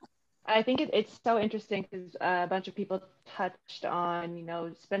that. I think it's so interesting because a bunch of people touched on, you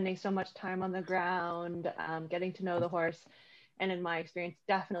know, spending so much time on the ground, getting to know the horse. And in my experience,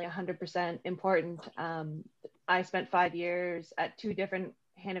 definitely 100% important. I spent 5 years at 2 different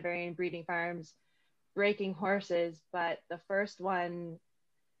Hanoverian breeding farms breaking horses, but the first one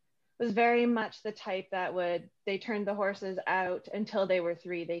was very much the type that they turned the horses out until they were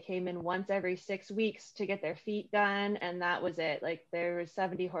 3. They came in once every 6 weeks to get their feet done, and that was it. Like, there was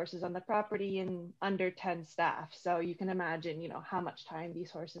 70 horses on the property and under 10 staff. So you can imagine, you know, how much time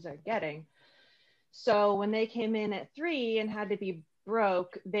these horses are getting. So when they came in at 3 and had to be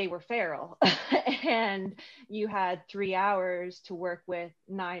broke, they were feral. And you had 3 hours to work with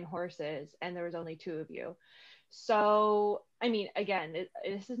 9 horses, and there was only 2 of you. So, I mean, again,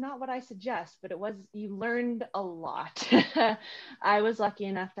 this is not what I suggest, but you learned a lot. I was lucky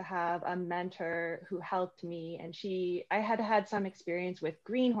enough to have a mentor who helped me, and I had some experience with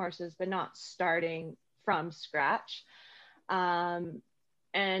green horses, but not starting from scratch.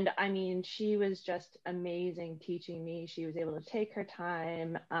 And I mean, she was just amazing teaching me. She was able to take her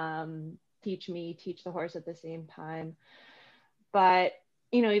time, teach the horse at the same time. But,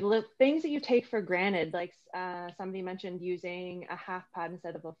 you know, things that you take for granted, like somebody mentioned using a half pad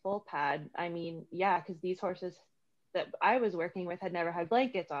instead of a full pad. I mean, yeah, because these horses that I was working with had never had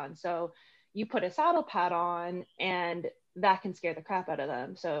blankets on. So you put a saddle pad on, and that can scare the crap out of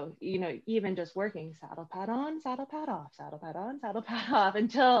them. So, you know, even just working saddle pad on, saddle pad off, saddle pad on, saddle pad off,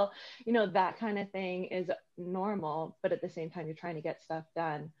 until, you know, that kind of thing is normal, but at the same time, you're trying to get stuff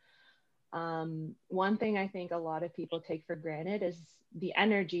done. One thing I think a lot of people take for granted is the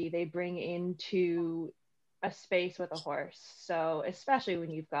energy they bring into a space with a horse. So especially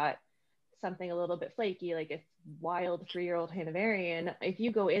when you've got something a little bit flaky, like a wild 3-year-old Hanoverian, if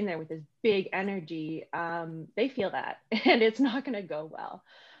you go in there with this big energy, they feel that, and it's not going to go well.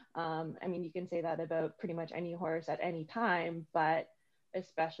 I mean, you can say that about pretty much any horse at any time, but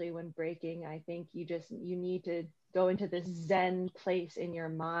especially when breaking, I think you need to go into this Zen place in your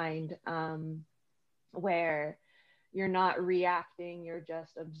mind, where you're not reacting, you're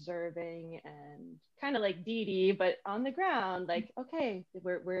just observing, and kind of like Dee Dee, but on the ground, like, okay,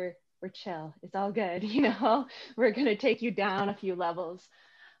 we're chill, it's all good, you know, we're going to take you down a few levels.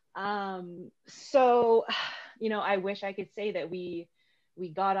 So, you know, I wish I could say that we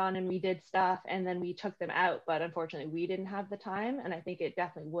got on and we did stuff and then we took them out, but unfortunately we didn't have the time. And I think it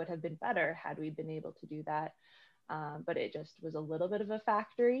definitely would have been better had we been able to do that. But it just was a little bit of a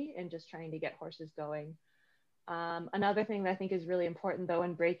factory and just trying to get horses going. Another thing that I think is really important though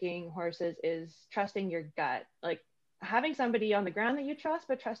in breaking horses is trusting your gut. Like, having somebody on the ground that you trust,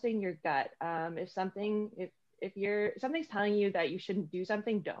 but trusting your gut. If something's telling you that you shouldn't do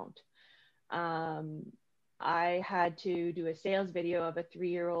something, don't. I had to do a sales video of a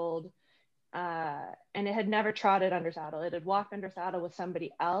 3-year-old, and it had never trotted under saddle. It had walked under saddle with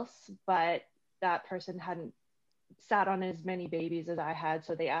somebody else, but that person hadn't sat on as many babies as I had.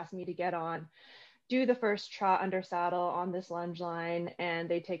 So they asked me to get on, do the first trot under saddle on this lunge line, and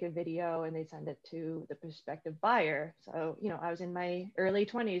they take a video and they send it to the prospective buyer. So, you know, I was in my early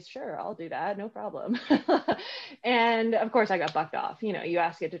 20s. Sure, I'll do that, no problem. And of course I got bucked off. You know, you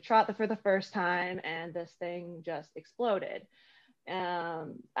ask it to trot for the first time and this thing just exploded. I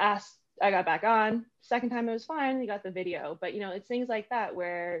got back on, second time it was fine, we got the video. But, you know, it's things like that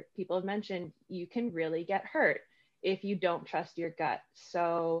where people have mentioned you can really get hurt if you don't trust your gut.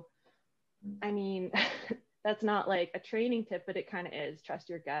 So, I mean, that's not like a training tip, but it kind of is. Trust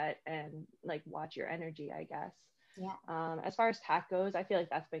your gut and like watch your energy, I guess. Yeah. As far as tack goes, I feel like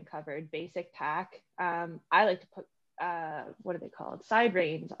that's been covered. Basic tack. I like to put what are they called? Side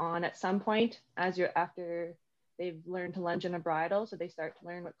reins on at some point after they've learned to lunge in a bridle, so they start to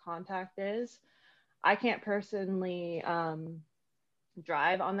learn what contact is. I can't personally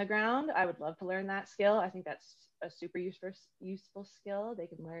drive on the ground. I would love to learn that skill. I think that's a super useful skill. They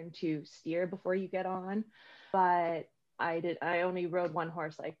can learn to steer before you get on. But I only rode one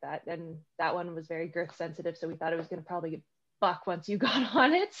horse like that, and that one was very girth sensitive, so we thought it was going to probably buck once you got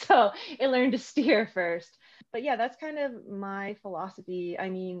on it, so it learned to steer first. But yeah, that's kind of my philosophy. I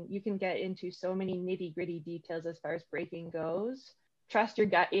mean, you can get into so many nitty gritty details as far as breaking goes. Trust your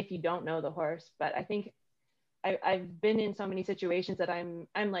gut if you don't know the horse. But I think I've been in so many situations that I'm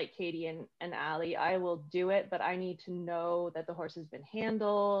like Katie and Allie. I will do it, but I need to know that the horse has been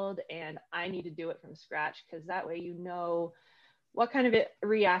handled, and I need to do it from scratch, because that way you know what kind of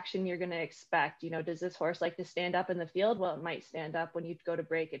reaction you're going to expect. You know, does this horse like to stand up in the field? Well, it might stand up when you go to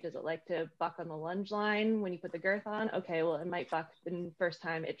break it. Does it like to buck on the lunge line when you put the girth on? Okay, well, it might buck the first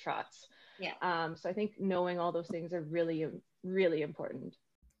time it trots. Yeah. So I think knowing all those things are really, really important.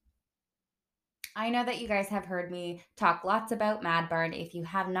 I know that you guys have heard me talk lots about Mad Barn. If you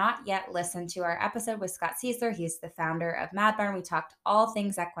have not yet listened to our episode with Scott Ciesler, he's the founder of Mad Barn. We talked all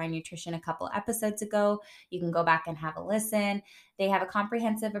things equine nutrition a couple episodes ago. You can go back and have a listen. They have a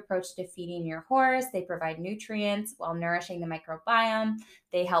comprehensive approach to feeding your horse. They provide nutrients while nourishing the microbiome.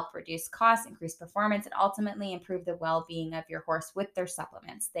 They help reduce costs, increase performance, and ultimately improve the well-being of your horse with their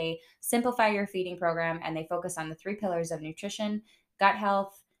supplements. They simplify your feeding program, and they focus on the 3 pillars of nutrition, gut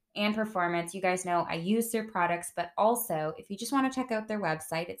health, and performance. You guys know I use their products, but also if you just want to check out their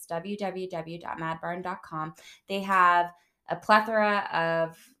website, it's www.madbarn.com. They have a plethora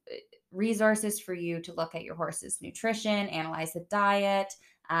of resources for you to look at your horse's nutrition, analyze the diet,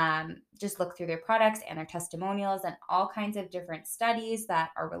 just look through their products and their testimonials and all kinds of different studies that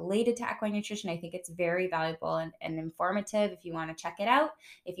are related to equine nutrition. I think it's very valuable and informative if you want to check it out.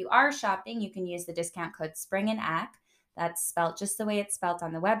 If you are shopping, you can use the discount code SPRINGANDAC. That's spelled just the way it's spelled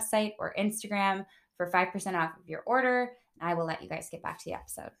on the website or Instagram for 5% off of your order. And I will let you guys get back to the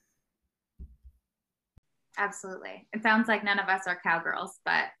episode. Absolutely. It sounds like none of us are cowgirls,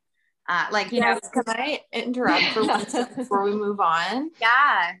 but can I interrupt for 1 second before we move on?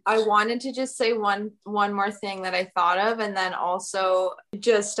 Yeah. I wanted to just say one more thing that I thought of, and then also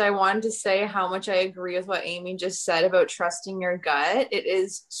I wanted to say how much I agree with what Amy just said about trusting your gut. It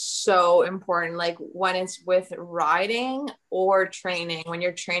is so important, like when it's with riding or training, when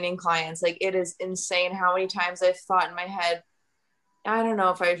you're training clients, like it is insane how many times I've thought in my head, I don't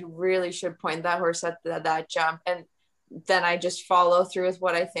know if I really should point that horse at that jump, and then I just follow through with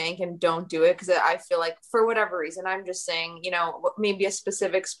what I think and don't do it because I feel like for whatever reason, I'm just saying, you know, maybe a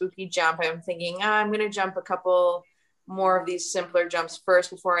specific spooky jump. I'm thinking, I'm going to jump a couple more of these simpler jumps first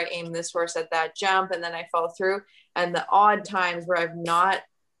before I aim this horse at that jump. And then I follow through. And the odd times where I've not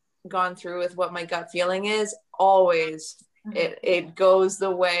gone through with what my gut feeling is, always it goes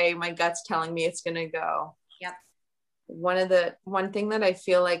the way my gut's telling me it's going to go. Yep. One thing that I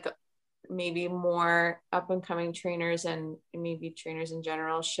feel like maybe more up and coming trainers and maybe trainers in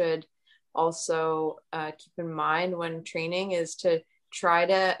general should also keep in mind when training is to try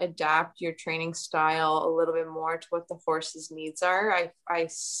to adapt your training style a little bit more to what the horse's needs are. I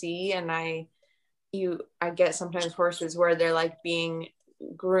see and I get sometimes horses where they're like being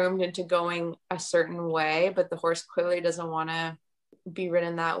groomed into going a certain way, but the horse clearly doesn't want to be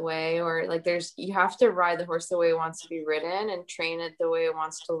ridden that way, or like you have to ride the horse the way it wants to be ridden and train it the way it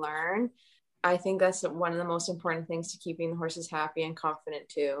wants to learn. I think that's one of the most important things to keeping the horses happy and confident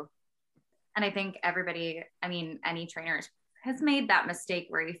too. And I think any trainer has made that mistake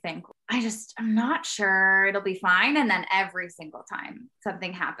where you think, I'm not sure it'll be fine. And then every single time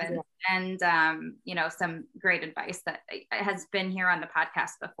something happens. Yeah. And, some great advice that has been here on the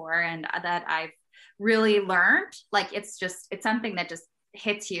podcast before and that I've really learned, like, it's something that just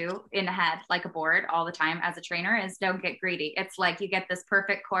hits you in the head like a board all the time as a trainer, is don't get greedy. It's like you get this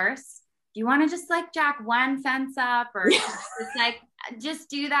perfect course. You want to just like jack one fence up or just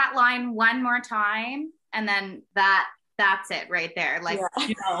do that line one more time. And then that's it right there. Like,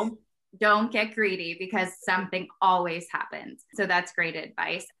 don't get greedy because something always happens. So that's great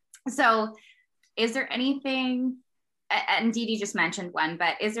advice. So is there anything, and Dee Dee just mentioned one,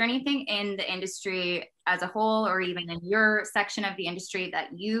 but is there anything in the industry as a whole, or even in your section of the industry, that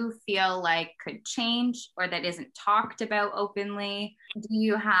you feel like could change or that isn't talked about openly? Do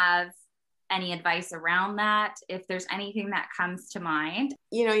you have any advice around that? If there's anything that comes to mind.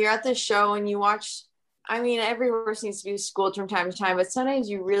 You're at the show and you watch, every horse needs to be schooled from time to time, but sometimes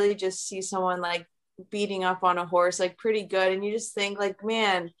you really just see someone like beating up on a horse, like pretty good. And you just think like,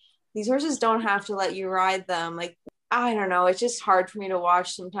 man, these horses don't have to let you ride them. Like, I don't know. It's just hard for me to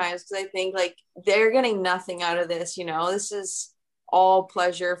watch sometimes because I think like they're getting nothing out of this, you know. This is all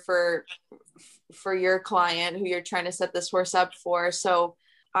pleasure for your client who you're trying to set this horse up for. So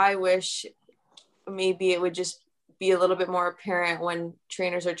I wish maybe it would just be a little bit more apparent when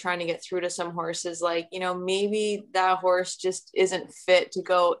trainers are trying to get through to some horses, like, you know, maybe that horse just isn't fit to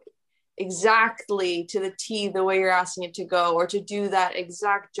go exactly to the T the way you're asking it to go, or to do that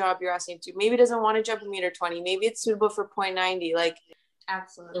exact job you're asking it to. Maybe it doesn't want to jump a meter 20. Maybe it's suitable for 0.90. Like,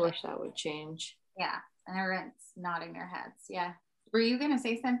 Absolutely. I wish that would change. Yeah. And everyone's nodding their heads. Yeah. Were you going to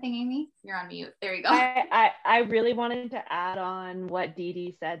say something, Amy? You're on mute. There you go. I really wanted to add on what Dee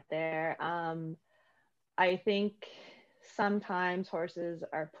Dee said there. I think sometimes horses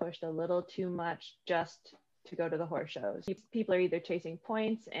are pushed a little too much just to go to the horse shows. People are either chasing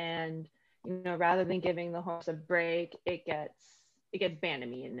points, and, you know, rather than giving the horse a break, it gets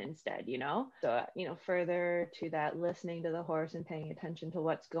bantamine instead, you know? So, you know, further to that, listening to the horse and paying attention to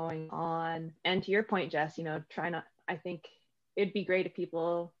what's going on. And to your point, Jess, you know, I think it'd be great if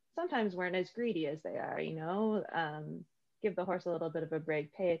people sometimes weren't as greedy as they are, you know, give the horse a little bit of a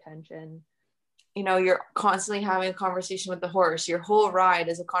break, pay attention. You know, you're constantly having a conversation with the horse. Your whole ride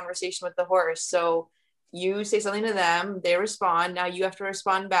is a conversation with the horse. So you say something to them, they respond. Now you have to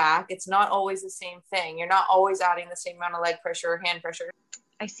respond back. It's not always the same thing. You're not always adding the same amount of leg pressure or hand pressure.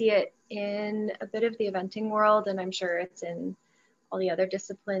 I see it in a bit of the eventing world, and I'm sure it's in all the other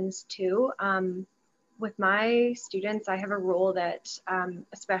disciplines too. With my students, I have a rule that,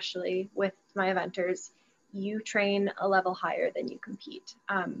 especially with my eventers, you train a level higher than you compete.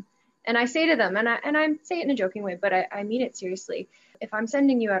 And I say to them, and I say it in a joking way, but I mean it seriously. If I'm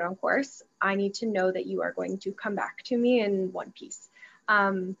sending you out on course, I need to know that you are going to come back to me in one piece.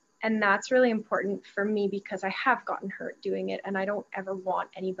 And that's really important for me because I have gotten hurt doing it, and I don't ever want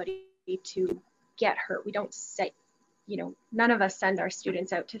anybody to get hurt. We don't say, you know, none of us send our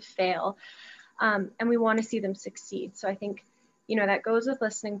students out to fail. And we want to see them succeed. So I think, you know, that goes with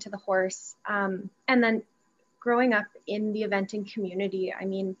listening to the horse. And then growing up in the eventing community, I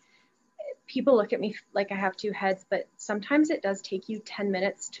mean, people look at me like I have two heads, but sometimes it does take you 10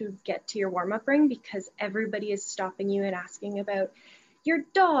 minutes to get to your warm-up ring because everybody is stopping you and asking about your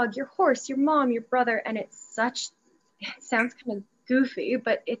dog, your horse, your mom, your brother. And it sounds kind of goofy,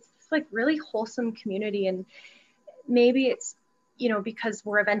 but it's like really wholesome community. And maybe it's, you know, because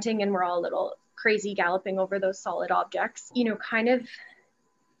we're eventing and we're all a little crazy galloping over those solid objects, you know, kind of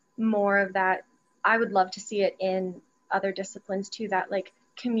more of that. I would love to see it in other disciplines too, that like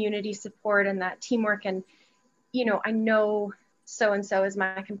community support and that teamwork. And, you know, I know so-and-so is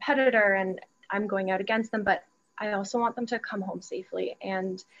my competitor and I'm going out against them, but I also want them to come home safely.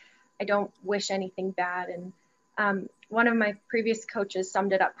 And I don't wish anything bad. And one of my previous coaches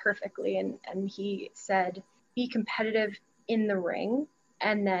summed it up perfectly. And he said, be competitive in the ring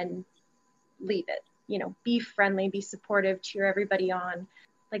and then leave it, you know, be friendly, be supportive, cheer everybody on.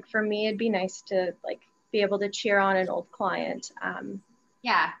 Like for me, it'd be nice to like be able to cheer on an old client.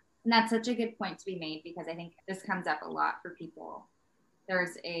 Yeah, and that's such a good point to be made because I think this comes up a lot for people.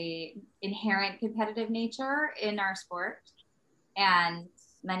 There's a inherent competitive nature in our sport, and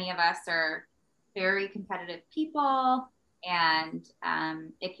many of us are very competitive people, and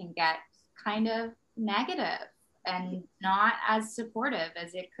it can get kind of negative and not as supportive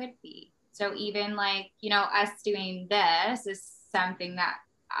as it could be. So even like, you know, us doing this is something that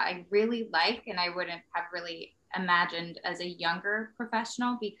I really like, and I wouldn't have really imagined as a younger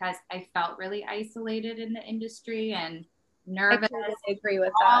professional because I felt really isolated in the industry and nervous. I totally agree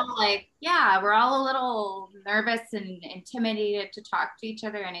with that. Like, yeah, we're all a little nervous and intimidated to talk to each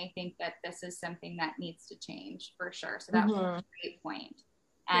other. And I think that this is something that needs to change for sure. So that was a great point.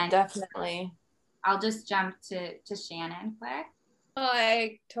 And definitely. I'll just jump to Shannon quick.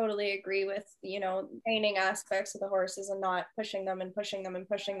 I totally agree with, you know, training aspects of the horses and not pushing them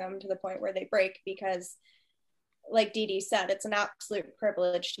to the point where they break, because like Dee Dee said, it's an absolute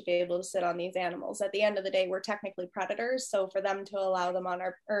privilege to be able to sit on these animals. At the end of the day, we're technically predators. So for them to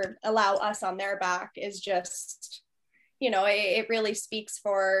allow us on their back is just, you know, it really speaks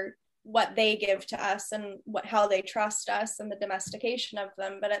for what they give to us and how they trust us and the domestication of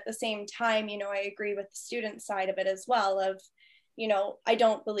them. But at the same time, you know, I agree with the student side of it as well of, you know, I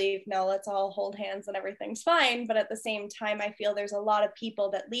don't believe, no, let's all hold hands and everything's fine. But at the same time, I feel there's a lot of people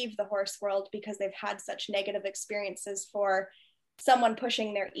that leave the horse world because they've had such negative experiences for someone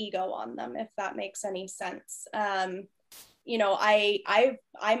pushing their ego on them, if that makes any sense. You know, I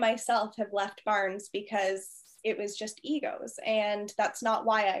myself have left barns because it was just egos, and that's not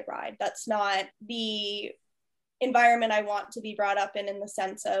why I ride. That's not the environment I want to be brought up in the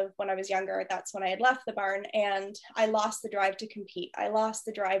sense of when I was younger, that's when I had left the barn and I lost the drive to compete. I lost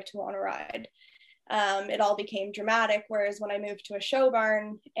the drive to want to ride. It all became dramatic. Whereas when I moved to a show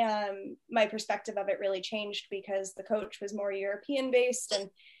barn, my perspective of it really changed because the coach was more European based and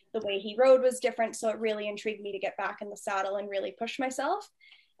the way he rode was different. So it really intrigued me to get back in the saddle and really push myself.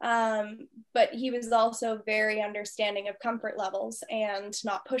 But he was also very understanding of comfort levels and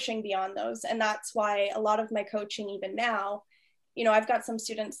not pushing beyond those. And that's why a lot of my coaching, even now, you know, I've got some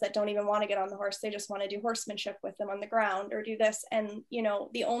students that don't even want to get on the horse. They just want to do horsemanship with them on the ground or do this. And, you know,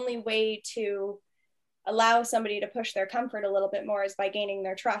 the only way to allow somebody to push their comfort a little bit more is by gaining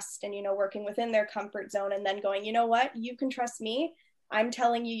their trust and, you know, working within their comfort zone and then going, you know what, you can trust me. I'm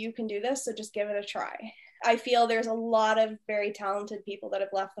telling you, you can do this. So just give it a try. I feel there's a lot of very talented people that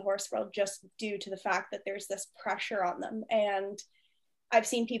have left the horse world just due to the fact that there's this pressure on them. And I've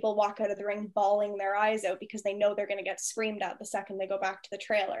seen people walk out of the ring bawling their eyes out because they know they're going to get screamed at the second they go back to the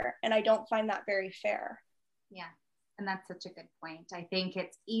trailer. And I don't find that very fair. Yeah. And that's such a good point. I think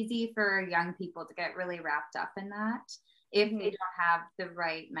it's easy for young people to get really wrapped up in that if they don't have the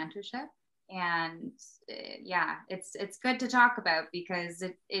right mentorship. And yeah, it's good to talk about because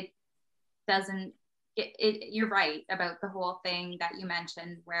it doesn't, you're right about the whole thing that you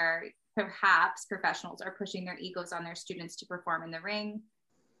mentioned where perhaps professionals are pushing their egos on their students to perform in the ring.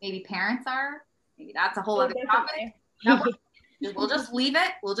 Maybe parents are. Maybe that's a whole other topic. No, we'll just leave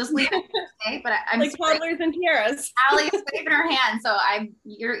it. We'll just leave it. Okay, but I'm like toddlers and tiaras. Allie is waving her hand, so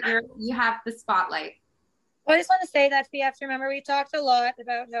you have the spotlight. Well, I just want to say that we have to remember we talked a lot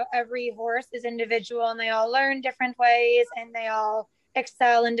about how every horse is individual and they all learn different ways and they all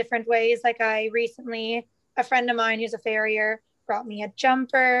excel in different ways. Like a friend of mine who's a farrier brought me a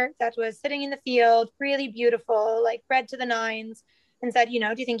jumper that was sitting in the field, really beautiful, like bred to the nines, and said, you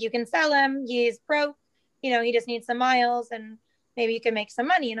know, do you think you can sell him? He's broke, you know, he just needs some miles and maybe you can make some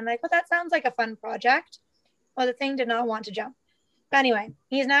money. And I'm like, well, that sounds like a fun project. Well, the thing did not want to jump. But anyway,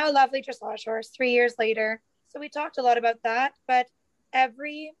 he's now a lovely dressage horse 3 years later. So we talked a lot about that, but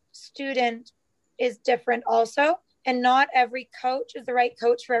every student is different also. And not every coach is the right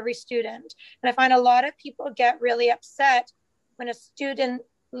coach for every student. And I find a lot of people get really upset when a student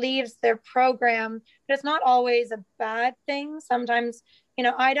leaves their program, but it's not always a bad thing. Sometimes, you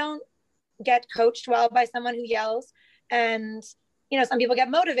know, I don't get coached well by someone who yells. And, you know, some people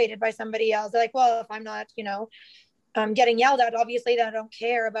get motivated by somebody else. They're like, well, if I'm not, you know, getting yelled at, obviously then I don't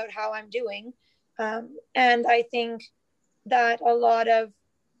care about how I'm doing. And I think that a lot of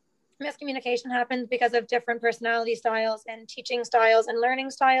miscommunication happens because of different personality styles and teaching styles and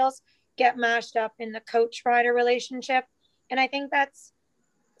learning styles get mashed up in the coach-rider relationship. And I think that's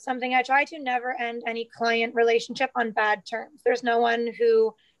something I try to never end any client relationship on bad terms. There's no one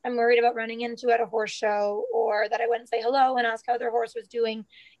who I'm worried about running into at a horse show or that I wouldn't say hello and ask how their horse was doing,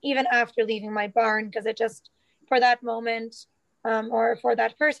 even after leaving my barn, because it just, for that moment, or for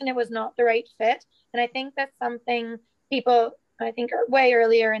that person, it was not the right fit. And I think that's something people, I think way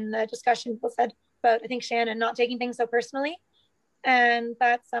earlier in the discussion, people said about, I think Shannon, not taking things so personally. And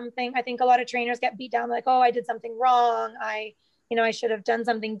that's something I think a lot of trainers get beat down, like, oh, I did something wrong. I should have done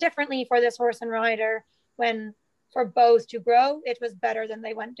something differently for this horse and rider, when for both to grow, it was better than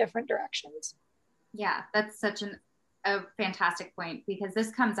they went different directions. Yeah, that's such a fantastic point because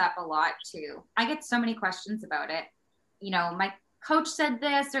this comes up a lot too. I get so many questions about it. You know, my coach said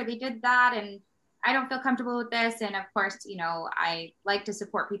this or they did that and I don't feel comfortable with this. And of course, you know, I like to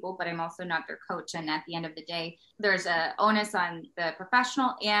support people, but I'm also not their coach. And at the end of the day, there's a onus on the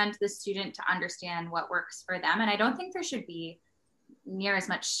professional and the student to understand what works for them. And I don't think there should be near as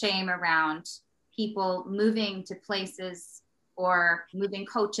much shame around people moving to places or moving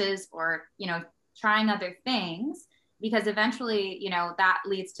coaches or, you know, trying other things, because eventually, you know, that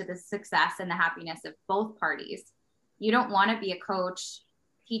leads to the success and the happiness of both parties. You don't want to be a coach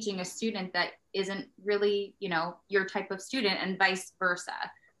teaching a student that isn't really, you know, your type of student and vice versa.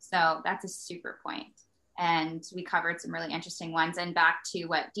 So that's a super point. And we covered some really interesting ones. And back to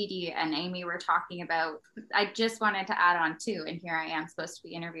what Dee Dee and Amy were talking about, I just wanted to add on too, and here I am supposed to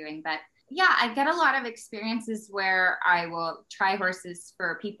be interviewing, but yeah, I get a lot of experiences where I will try horses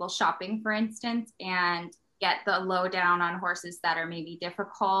for people shopping, for instance, and get the lowdown on horses that are maybe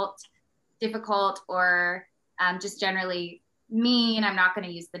difficult or just generally mean. I'm not going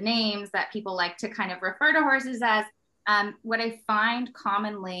to use the names that people like to kind of refer to horses as. What I find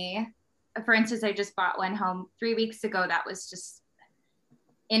commonly, for instance, I just bought one home 3 weeks ago that was just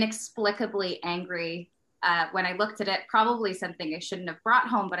inexplicably angry. When I looked at it, probably something I shouldn't have brought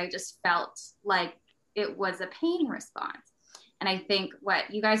home, but I just felt like it was a pain response. And I think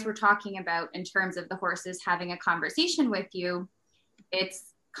what you guys were talking about in terms of the horses having a conversation with you,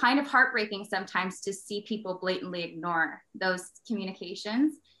 it's kind of heartbreaking sometimes to see people blatantly ignore those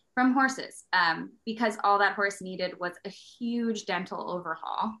communications from horses, because all that horse needed was a huge dental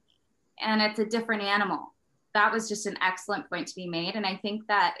overhaul, and it's a different animal. That was just an excellent point to be made. And I think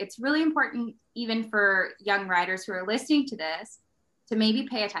that it's really important, even for young riders who are listening to this, to maybe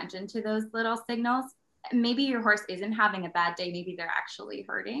pay attention to those little signals. Maybe your horse isn't having a bad day, maybe they're actually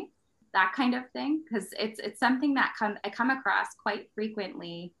hurting, that kind of thing, because it's something that I come across quite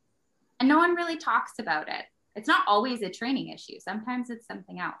frequently, and no one really talks about it. It's not always a training issue. Sometimes it's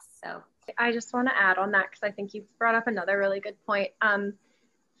something else. So I just want to add on that, because I think you've brought up another really good point.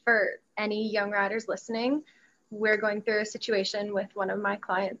 For any young riders listening, we're going through a situation with one of my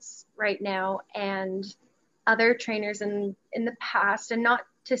clients right now, and other trainers in the past, and not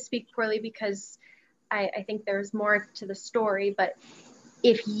to speak poorly, because I think there's more to the story, but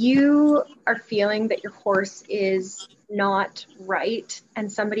if you are feeling that your horse is not right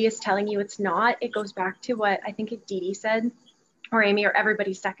and somebody is telling you it's not, it goes back to what I think Dee Dee said, or Amy, or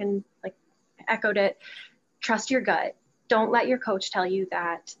everybody second, like, echoed it. Trust your gut. Don't let your coach tell you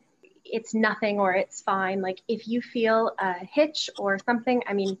that it's nothing or it's fine. Like, if you feel a hitch or something,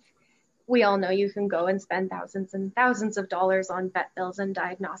 I mean, we all know you can go and spend thousands and thousands of dollars on vet bills and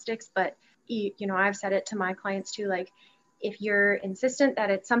diagnostics, but you know, I've said it to my clients too, like, if you're insistent that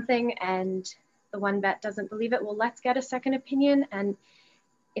it's something and the one vet doesn't believe it, well, let's get a second opinion. And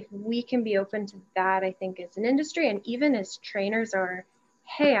if we can be open to that, I think as an industry and even as trainers, or,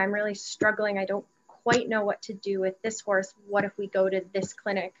 hey, I'm really struggling, I don't quite know what to do with this horse. What if we go to this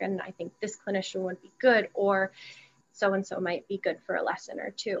clinic and I think this clinician would be good, or so-and-so might be good for a lesson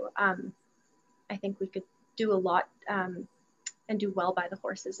or two. I think we could do a lot and do well by the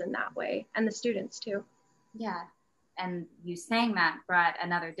horses in that way, and the students too. yeah. And you saying that brought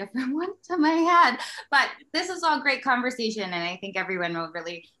another different one to my head. But this is all great conversation, and I think everyone will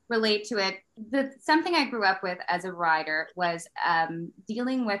really relate to it. Something I grew up with as a rider was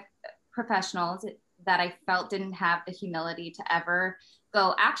dealing with professionals that I felt didn't have the humility to ever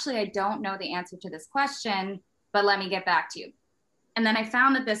go, actually, I don't know the answer to this question, but let me get back to you. And then I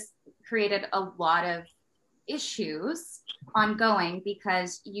found that this created a lot of issues ongoing,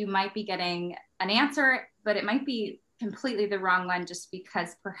 because you might be getting an answer, but it might be completely the wrong one, just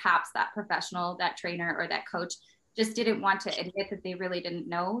because perhaps that professional, that trainer, or that coach just didn't want to admit that they really didn't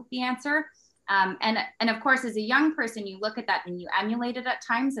know the answer. And of course, as a young person, you look at that and you emulate it at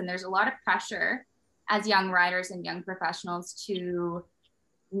times, and there's a lot of pressure as young riders and young professionals to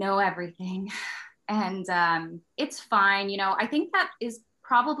know everything. And it's fine. You know, I think that is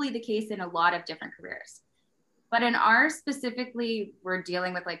probably the case in a lot of different careers. But in ours specifically, we're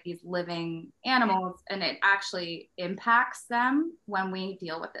dealing with like these living animals, and it actually impacts them when we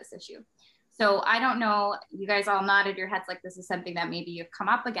deal with this issue. So I don't know, you guys all nodded your heads like this is something that maybe you've come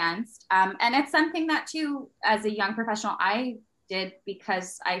up against. And it's something that too, as a young professional, I did,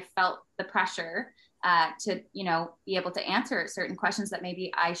 because I felt the pressure to, you know, be able to answer certain questions that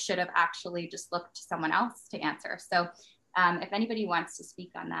maybe I should have actually just looked to someone else to answer. So if anybody wants to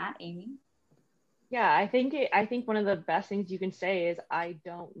speak on that, Amy. Yeah, I think one of the best things you can say is, I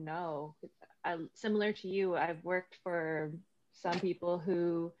don't know. Similar to you, I've worked for some people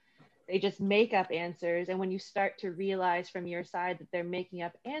who they just make up answers. And when you start to realize from your side that they're making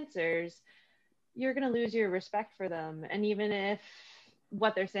up answers, you're going to lose your respect for them. And even if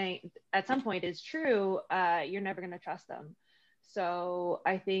what they're saying at some point is true, you're never going to trust them. So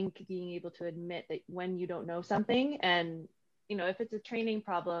I think being able to admit that when you don't know something, and you know, if it's a training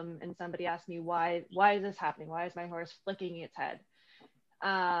problem and somebody asks me, why is this happening? Why is my horse flicking its head?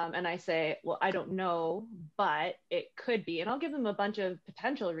 And I say, well, I don't know, but it could be. And I'll give them a bunch of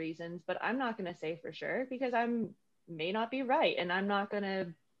potential reasons, but I'm not going to say for sure, because I may not be right. And I'm not going to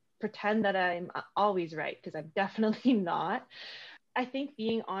pretend that I'm always right, because I'm definitely not. I think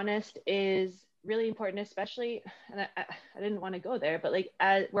being honest is really important, especially, and I didn't want to go there, but like,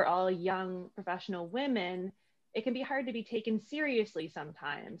 as we're all young professional women, it can be hard to be taken seriously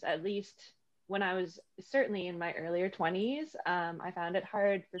sometimes. At least when I was certainly in my earlier 20s, I found it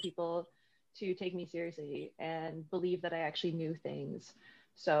hard for people to take me seriously and believe that I actually knew things.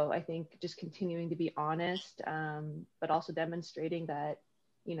 So I think just continuing to be honest, but also demonstrating that,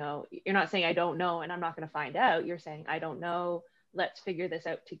 you know, you're not saying I don't know and I'm not going to find out. You're saying I don't know, let's figure this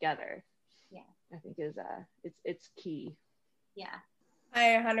out together. Yeah, I think is it's key. Yeah,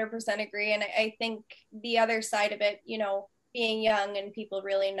 I 100% agree. And I think the other side of it, you know, being young and people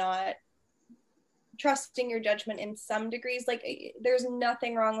really not trusting your judgment in some degrees, like there's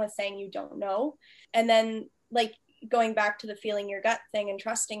nothing wrong with saying you don't know. And then like going back to the feeling your gut thing and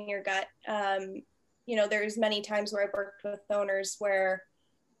trusting your gut, you know, there's many times where I've worked with owners where,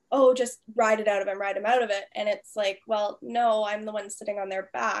 oh, just ride it out of him, ride him out of it. And it's like, well, no, I'm the one sitting on their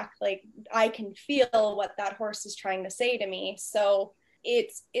back. Like, I can feel what that horse is trying to say to me. So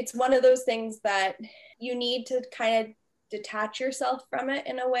it's one of those things that you need to kind of detach yourself from it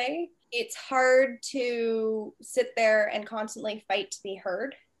in a way. It's hard to sit there and constantly fight to be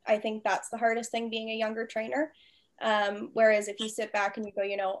heard. I think that's the hardest thing being a younger trainer. Whereas if you sit back and you go,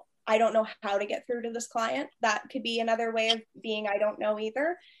 you know, I don't know how to get through to this client, that could be another way of being, I don't know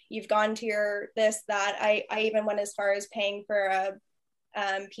either. You've gone to your this, that. I even went as far as paying for a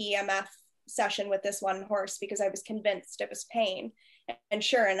PEMF session with this one horse because I was convinced it was pain. And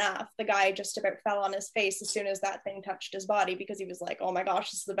sure enough, the guy just about fell on his face as soon as that thing touched his body because he was like, oh my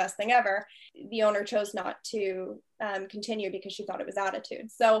gosh, this is the best thing ever. The owner chose not to continue because she thought it was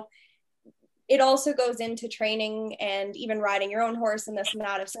attitude. So it also goes into training and even riding your own horse and this and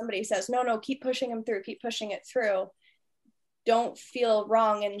that. If somebody says, no, keep pushing him through, keep pushing it through, don't feel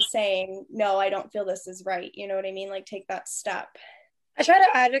wrong in saying, no, I don't feel this is right. You know what I mean? Like, take that step. I try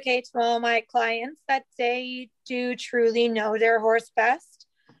to advocate to all my clients that they do truly know their horse best.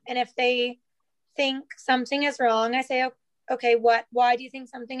 And if they think something is wrong, I say, okay, why do you think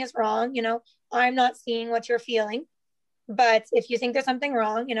something is wrong? You know, I'm not seeing what you're feeling. But if you think there's something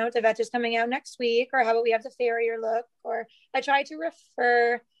wrong, you know, the vet is coming out next week, or how about we have the farrier look? Or I try to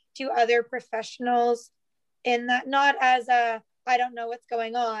refer to other professionals in that, not as a, I don't know what's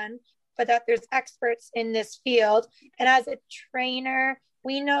going on, but that there's experts in this field. And as a trainer,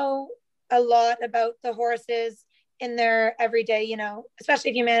 we know a lot about the horses in their everyday, you know,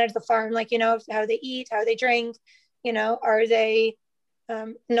 especially if you manage the farm, like, you know, how they eat, how they drink, you know, are they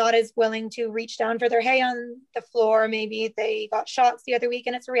not as willing to reach down for their hay on the floor? Maybe they got shots the other week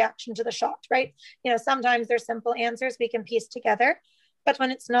and it's a reaction to the shot, right? You know, sometimes there's simple answers we can piece together, but when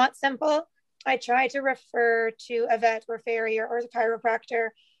it's not simple, I try to refer to a vet or farrier or the chiropractor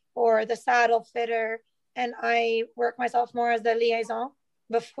or the saddle fitter, and I work myself more as the liaison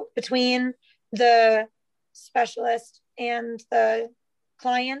between the specialist and the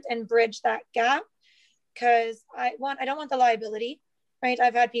client and bridge that gap, because I don't want the liability. Right.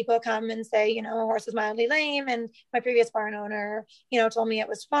 I've had people come and say, you know, a horse is mildly lame and my previous barn owner, you know, told me it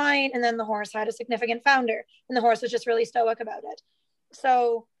was fine. And then the horse had a significant founder and the horse was just really stoic about it.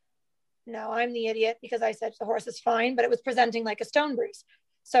 So no, I'm the idiot because I said the horse is fine, but it was presenting like a stone bruise.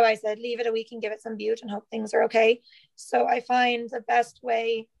 So I said, leave it a week and give it some bute and hope things are okay. So I find the best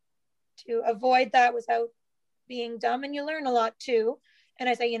way to avoid that without being dumb, and you learn a lot too. And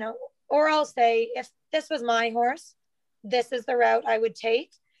I say, you know, or I'll say, if this was my horse, this is the route I would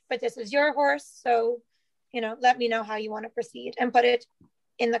take, but this is your horse. So, you know, let me know how you want to proceed and put it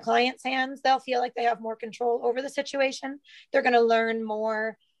in the client's hands. They'll feel like they have more control over the situation. They're going to learn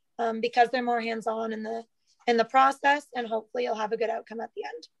more because they're more hands-on in the process, and hopefully you'll have a good outcome at the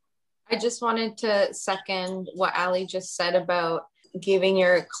end. I just wanted to second what Ali just said about giving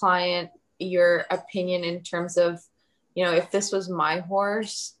your client your opinion in terms of, you know, if this was my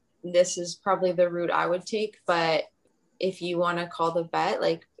horse, this is probably the route I would take. But if you want to call the vet,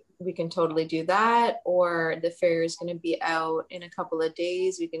 like, we can totally do that. Or the farrier is going to be out in a couple of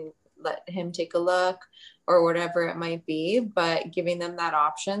days, we can let him take a look, or whatever it might be. But giving them that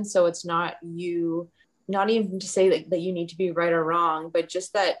option, so it's not you, not even to say that you need to be right or wrong, but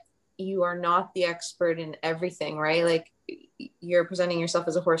just that you are not the expert in everything, right? Like, you're presenting yourself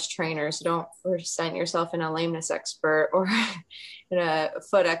as a horse trainer, so don't present yourself in a lameness expert or in a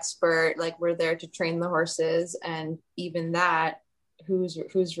foot expert. Like, we're there to train the horses, and even that,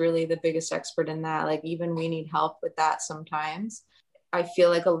 who's really the biggest expert in that? Like, even we need help with that sometimes. I feel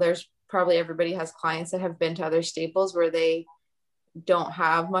like there's probably, everybody has clients that have been to other stables where they don't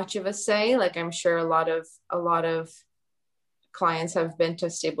have much of a say. Like, I'm sure a lot of clients have been to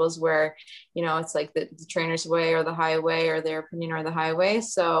stables where, you know, it's like the trainer's way or the highway, or their opinion or the highway.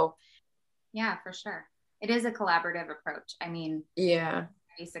 So yeah, for sure, it is a collaborative approach. I mean, yeah,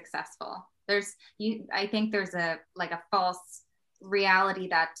 be successful. I think there's a false reality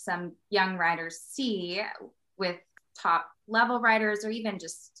that some young riders see with top level riders, or even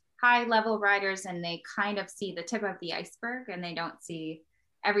just high level riders, and they kind of see the tip of the iceberg and they don't see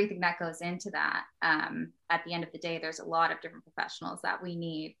everything that goes into that. At the end of the day, there's a lot of different professionals that we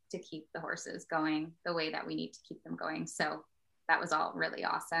need to keep the horses going the way that we need to keep them going. So that was all really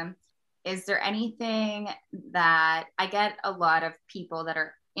awesome. Is there anything that, I get a lot of people that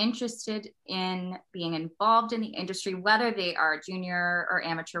are interested in being involved in the industry, whether they are junior or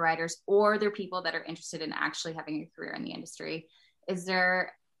amateur riders, or they're people that are interested in actually having a career in the industry. Is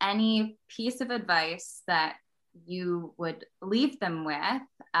there any piece of advice that you would leave them with,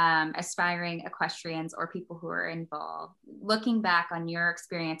 aspiring equestrians or people who are involved, looking back on your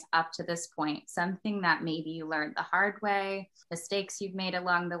experience up to this point, something that maybe you learned the hard way, mistakes you've made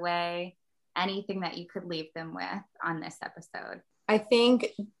along the way, anything that you could leave them with on this episode? I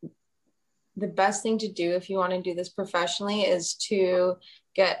think the best thing to do if you want to do this professionally is to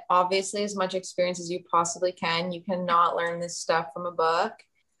get obviously as much experience as you possibly can. You cannot learn this stuff from a book.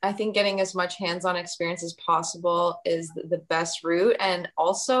 I think getting as much hands-on experience as possible is the best route. And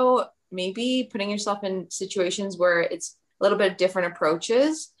also maybe putting yourself in situations where it's a little bit different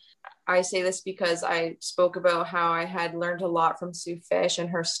approaches. I say this because I spoke about how I had learned a lot from Sue Fish and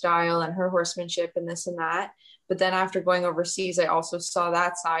her style and her horsemanship and this and that. But then after going overseas, I also saw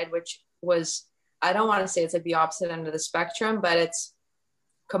that side, which was, I don't want to say it's like the opposite end of the spectrum, but it's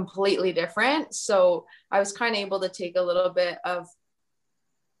completely different. So I was kind of able to take a little bit of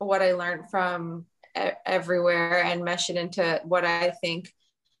what I learned from everywhere and mesh it into what I think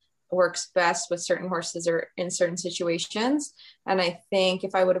works best with certain horses or in certain situations. And I think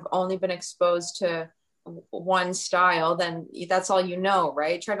if I would have only been exposed to one style, then that's all you know,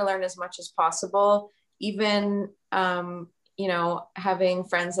 right? Try to learn as much as possible. Even, you know, having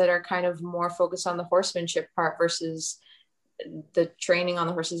friends that are kind of more focused on the horsemanship part versus the training on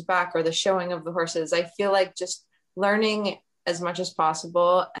the horse's back or the showing of the horses. I feel like just learning as much as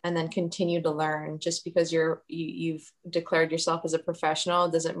possible and then continue to learn. Just because you've declared yourself as a professional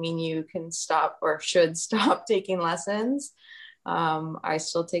doesn't mean you can stop or should stop taking lessons. I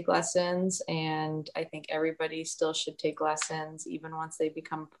still take lessons, and I think everybody still should take lessons even once they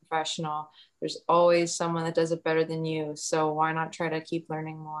become a professional. There's always someone that does it better than you, so why not try to keep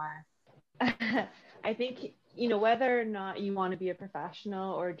learning more? I think, you know, whether or not you want to be a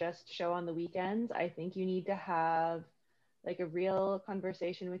professional or just show on the weekends, I think you need to have like a real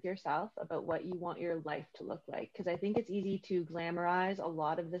conversation with yourself about what you want your life to look like. Because I think it's easy to glamorize a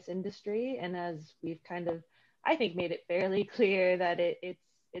lot of this industry. And as we've kind of, I think, made it fairly clear that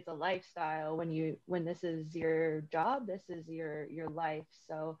it's a lifestyle. When this is your job, this is your life.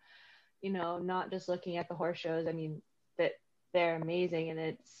 So, you know, not just looking at the horse shows. I mean, that they're amazing and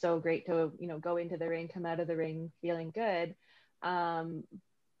it's so great to, you know, go into the ring, come out of the ring feeling good.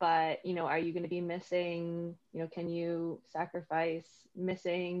 But, you know, are you going to be missing, you know, can you sacrifice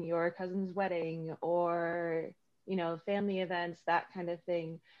missing your cousin's wedding or, you know, family events, that kind of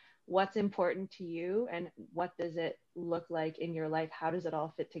thing? What's important to you and what does it look like in your life? How does it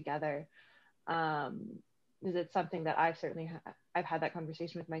all fit together? Is it something that I've certainly, I've had that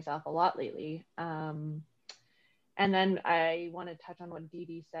conversation with myself a lot lately. And then I want to touch on what Dee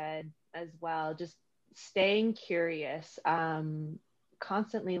Dee said as well, just staying curious,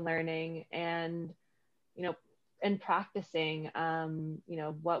 constantly learning and, you know, and practicing, you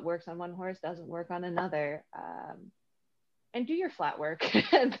know, what works on one horse doesn't work on another, and do your flat work.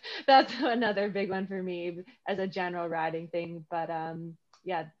 That's another big one for me as a general riding thing. But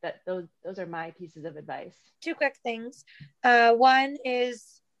yeah, those are my pieces of advice. Two quick things. One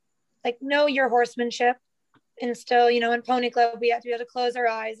is like, know your horsemanship. And still, you know, in Pony Club, we have to be able to close our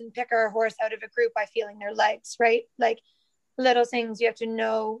eyes and pick our horse out of a group by feeling their legs, right? Like little things you have to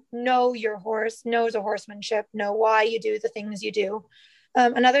know your horse, knows a horsemanship, know why you do the things you do.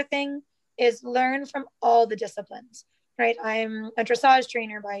 Another thing is learn from all the disciplines, right? I'm a dressage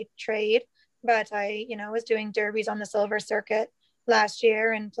trainer by trade, but I, you know, was doing derbies on the silver circuit last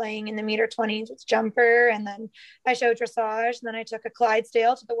year and playing in the meter 20s with jumper. And then I showed dressage. And then I took a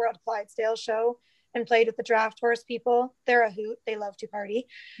Clydesdale to the World Clydesdale show and played with the draft horse people. They're a hoot. They love to party.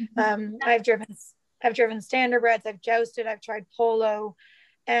 Mm-hmm. I've driven standardbreds. I've jousted. I've tried polo,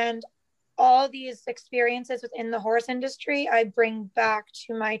 and all these experiences within the horse industry, I bring back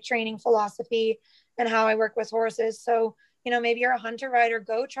to my training philosophy and how I work with horses. So, you know, maybe you're a hunter rider,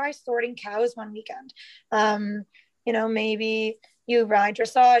 go try sorting cows one weekend. You know, maybe you ride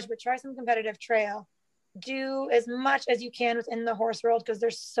dressage, but try some competitive trail. Do as much as you can within the horse world, because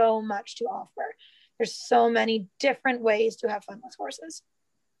there's so much to offer. There's so many different ways to have fun with horses.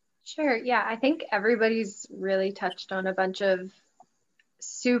 Sure. Yeah. I think everybody's really touched on a bunch of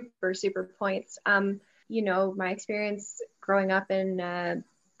super points. You know, my experience growing up in a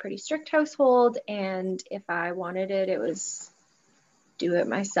pretty strict household, and if I wanted it, it was do it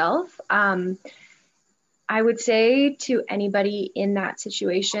myself. I would say to anybody in that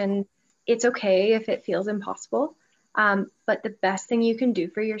situation, it's okay if it feels impossible. But the best thing you can do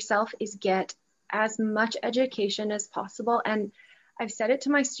for yourself is get as much education as possible. And I've said it to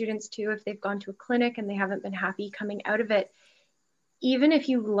my students too, if they've gone to a clinic and they haven't been happy coming out of it, even if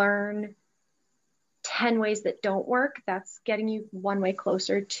you learn 10 ways that don't work, that's getting you one way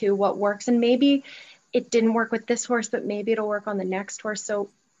closer to what works. And maybe it didn't work with this horse, but maybe it'll work on the next horse. So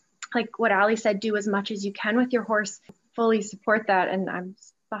like what Ali said, do as much as you can with your horse, fully support that. And I'm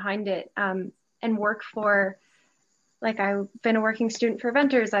behind it, and work for, like, I've been a working student for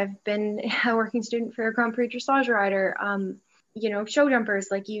eventers. I've been a working student for a Grand Prix dressage rider, show jumpers.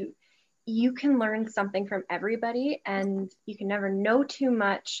 Like you can learn something from everybody, and you can never know too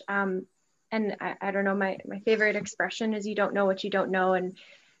much. And I don't know, my favorite expression is you don't know what you don't know. And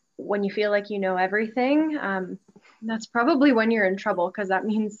when you feel like you know everything, that's probably when you're in trouble, because that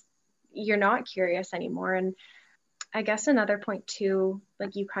means you're not curious anymore. And I guess another point too,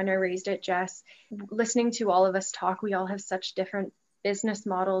 like you kind of raised it, Jess, listening to all of us talk, we all have such different business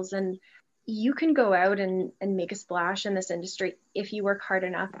models, and you can go out and make a splash in this industry if you work hard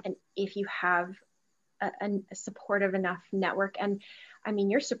enough and if you have a supportive enough network. And I mean,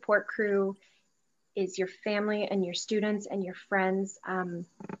 your support crew is your family and your students and your friends.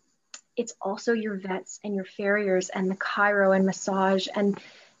 It's also your vets and your farriers and the chiro and massage, and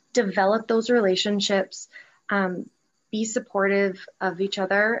develop those relationships. Be supportive of each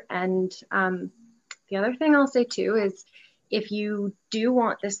other. And the other thing I'll say too is, if you do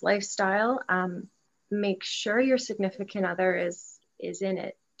want this lifestyle, make sure your significant other is in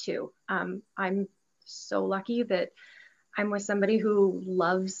it too. I'm so lucky that I'm with somebody who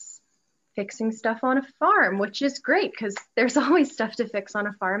loves fixing stuff on a farm, which is great because there's always stuff to fix on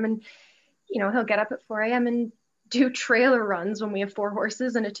a farm. And, he'll get up at 4 a.m. and do trailer runs when we have 4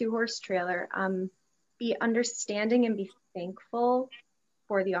 horses and a 2-horse trailer. Be understanding and be thankful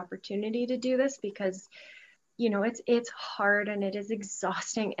for the opportunity to do this, because it's hard and it is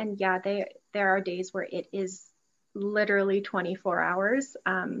exhausting. And yeah, there are days where it is literally 24 hours.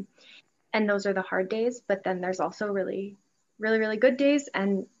 And those are the hard days, but then there's also really, really, really good days.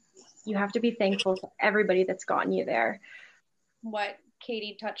 And you have to be thankful for everybody that's gotten you there. What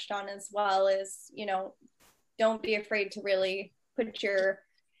Katie touched on as well is, don't be afraid to really put your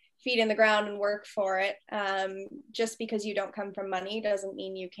feet in the ground and work for it. Just because you don't come from money doesn't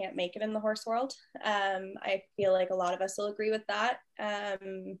mean you can't make it in the horse world. I feel like a lot of us will agree with that.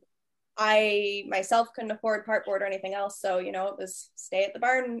 I myself couldn't afford part board or anything else. So, it was stay at the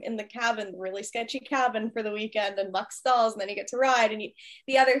barn in the cabin, really sketchy cabin for the weekend, and luck stalls, and then you get to ride. And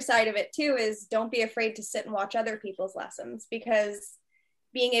the other side of it too is, don't be afraid to sit and watch other people's lessons, because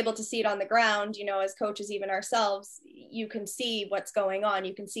being able to see it on the ground, as coaches, even ourselves, you can see what's going on.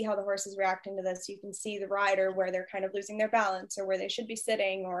 You can see how the horse is reacting to this. You can see the rider where they're kind of losing their balance, or where they should be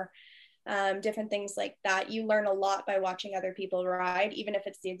sitting, or different things like that. You learn a lot by watching other people ride, even if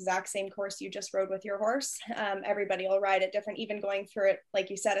it's the exact same course you just rode with your horse. Everybody will ride it different. Even going through it,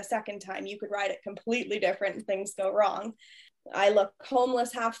 like you said, a second time, you could ride it completely different and things go wrong. I look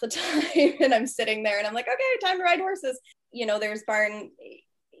homeless half the time and I'm sitting there and I'm like, okay, time to ride horses. There's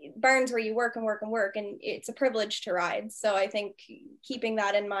barns where you work and work and work, and it's a privilege to ride. So I think keeping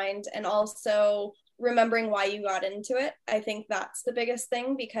that in mind, and also remembering why you got into it, I think that's the biggest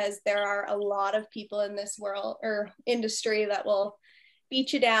thing, because there are a lot of people in this world or industry that will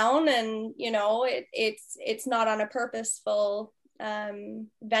beat you down, and it's not on a purposeful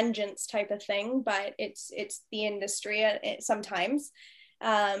vengeance type of thing, but it's the industry sometimes.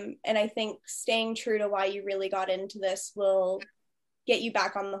 And I think staying true to why you really got into this will get you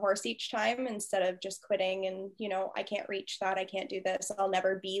back on the horse each time, instead of just quitting and, I can't reach that, I can't do this, I'll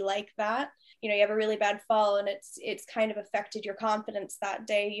never be like that. You have a really bad fall and it's kind of affected your confidence that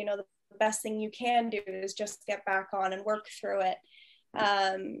day. The best thing you can do is just get back on and work through it.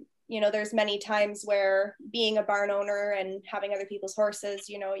 There's many times where being a barn owner and having other people's horses,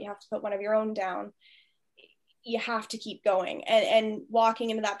 you have to put one of your own down. You have to keep going, and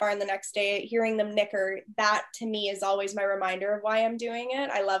walking into that barn the next day, hearing them nicker, that to me is always my reminder of why I'm doing it.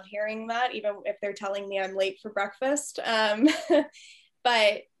 I love hearing that, even if they're telling me I'm late for breakfast.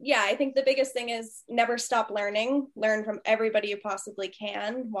 But yeah, I think the biggest thing is never stop learning. Learn from everybody you possibly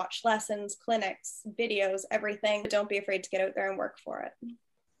can. Watch lessons, clinics, videos, everything. Don't be afraid to get out there and work for it.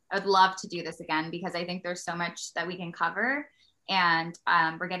 I'd love to do this again, because I think there's so much that we can cover, and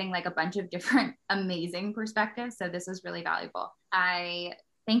we're getting like a bunch of different amazing perspectives. So this is really valuable. I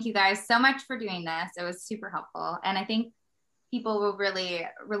thank you guys so much for doing this. It was super helpful. And I think people will really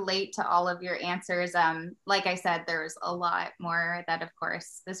relate to all of your answers. Like I said, there's a lot more that, of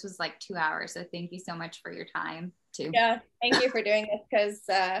course, this was like 2 hours. So thank you so much for your time too. Yeah, thank you for doing this,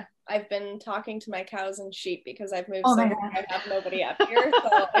 because I've been talking to my cows and sheep because I've moved so I have nobody up here.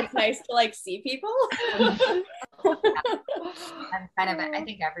 So it's nice to see people. I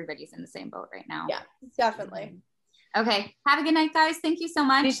think everybody's in the same boat right now. Yeah, definitely. Okay. Have a good night, guys. Thank you so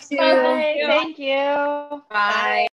much. You too. Bye. Thank you. Bye.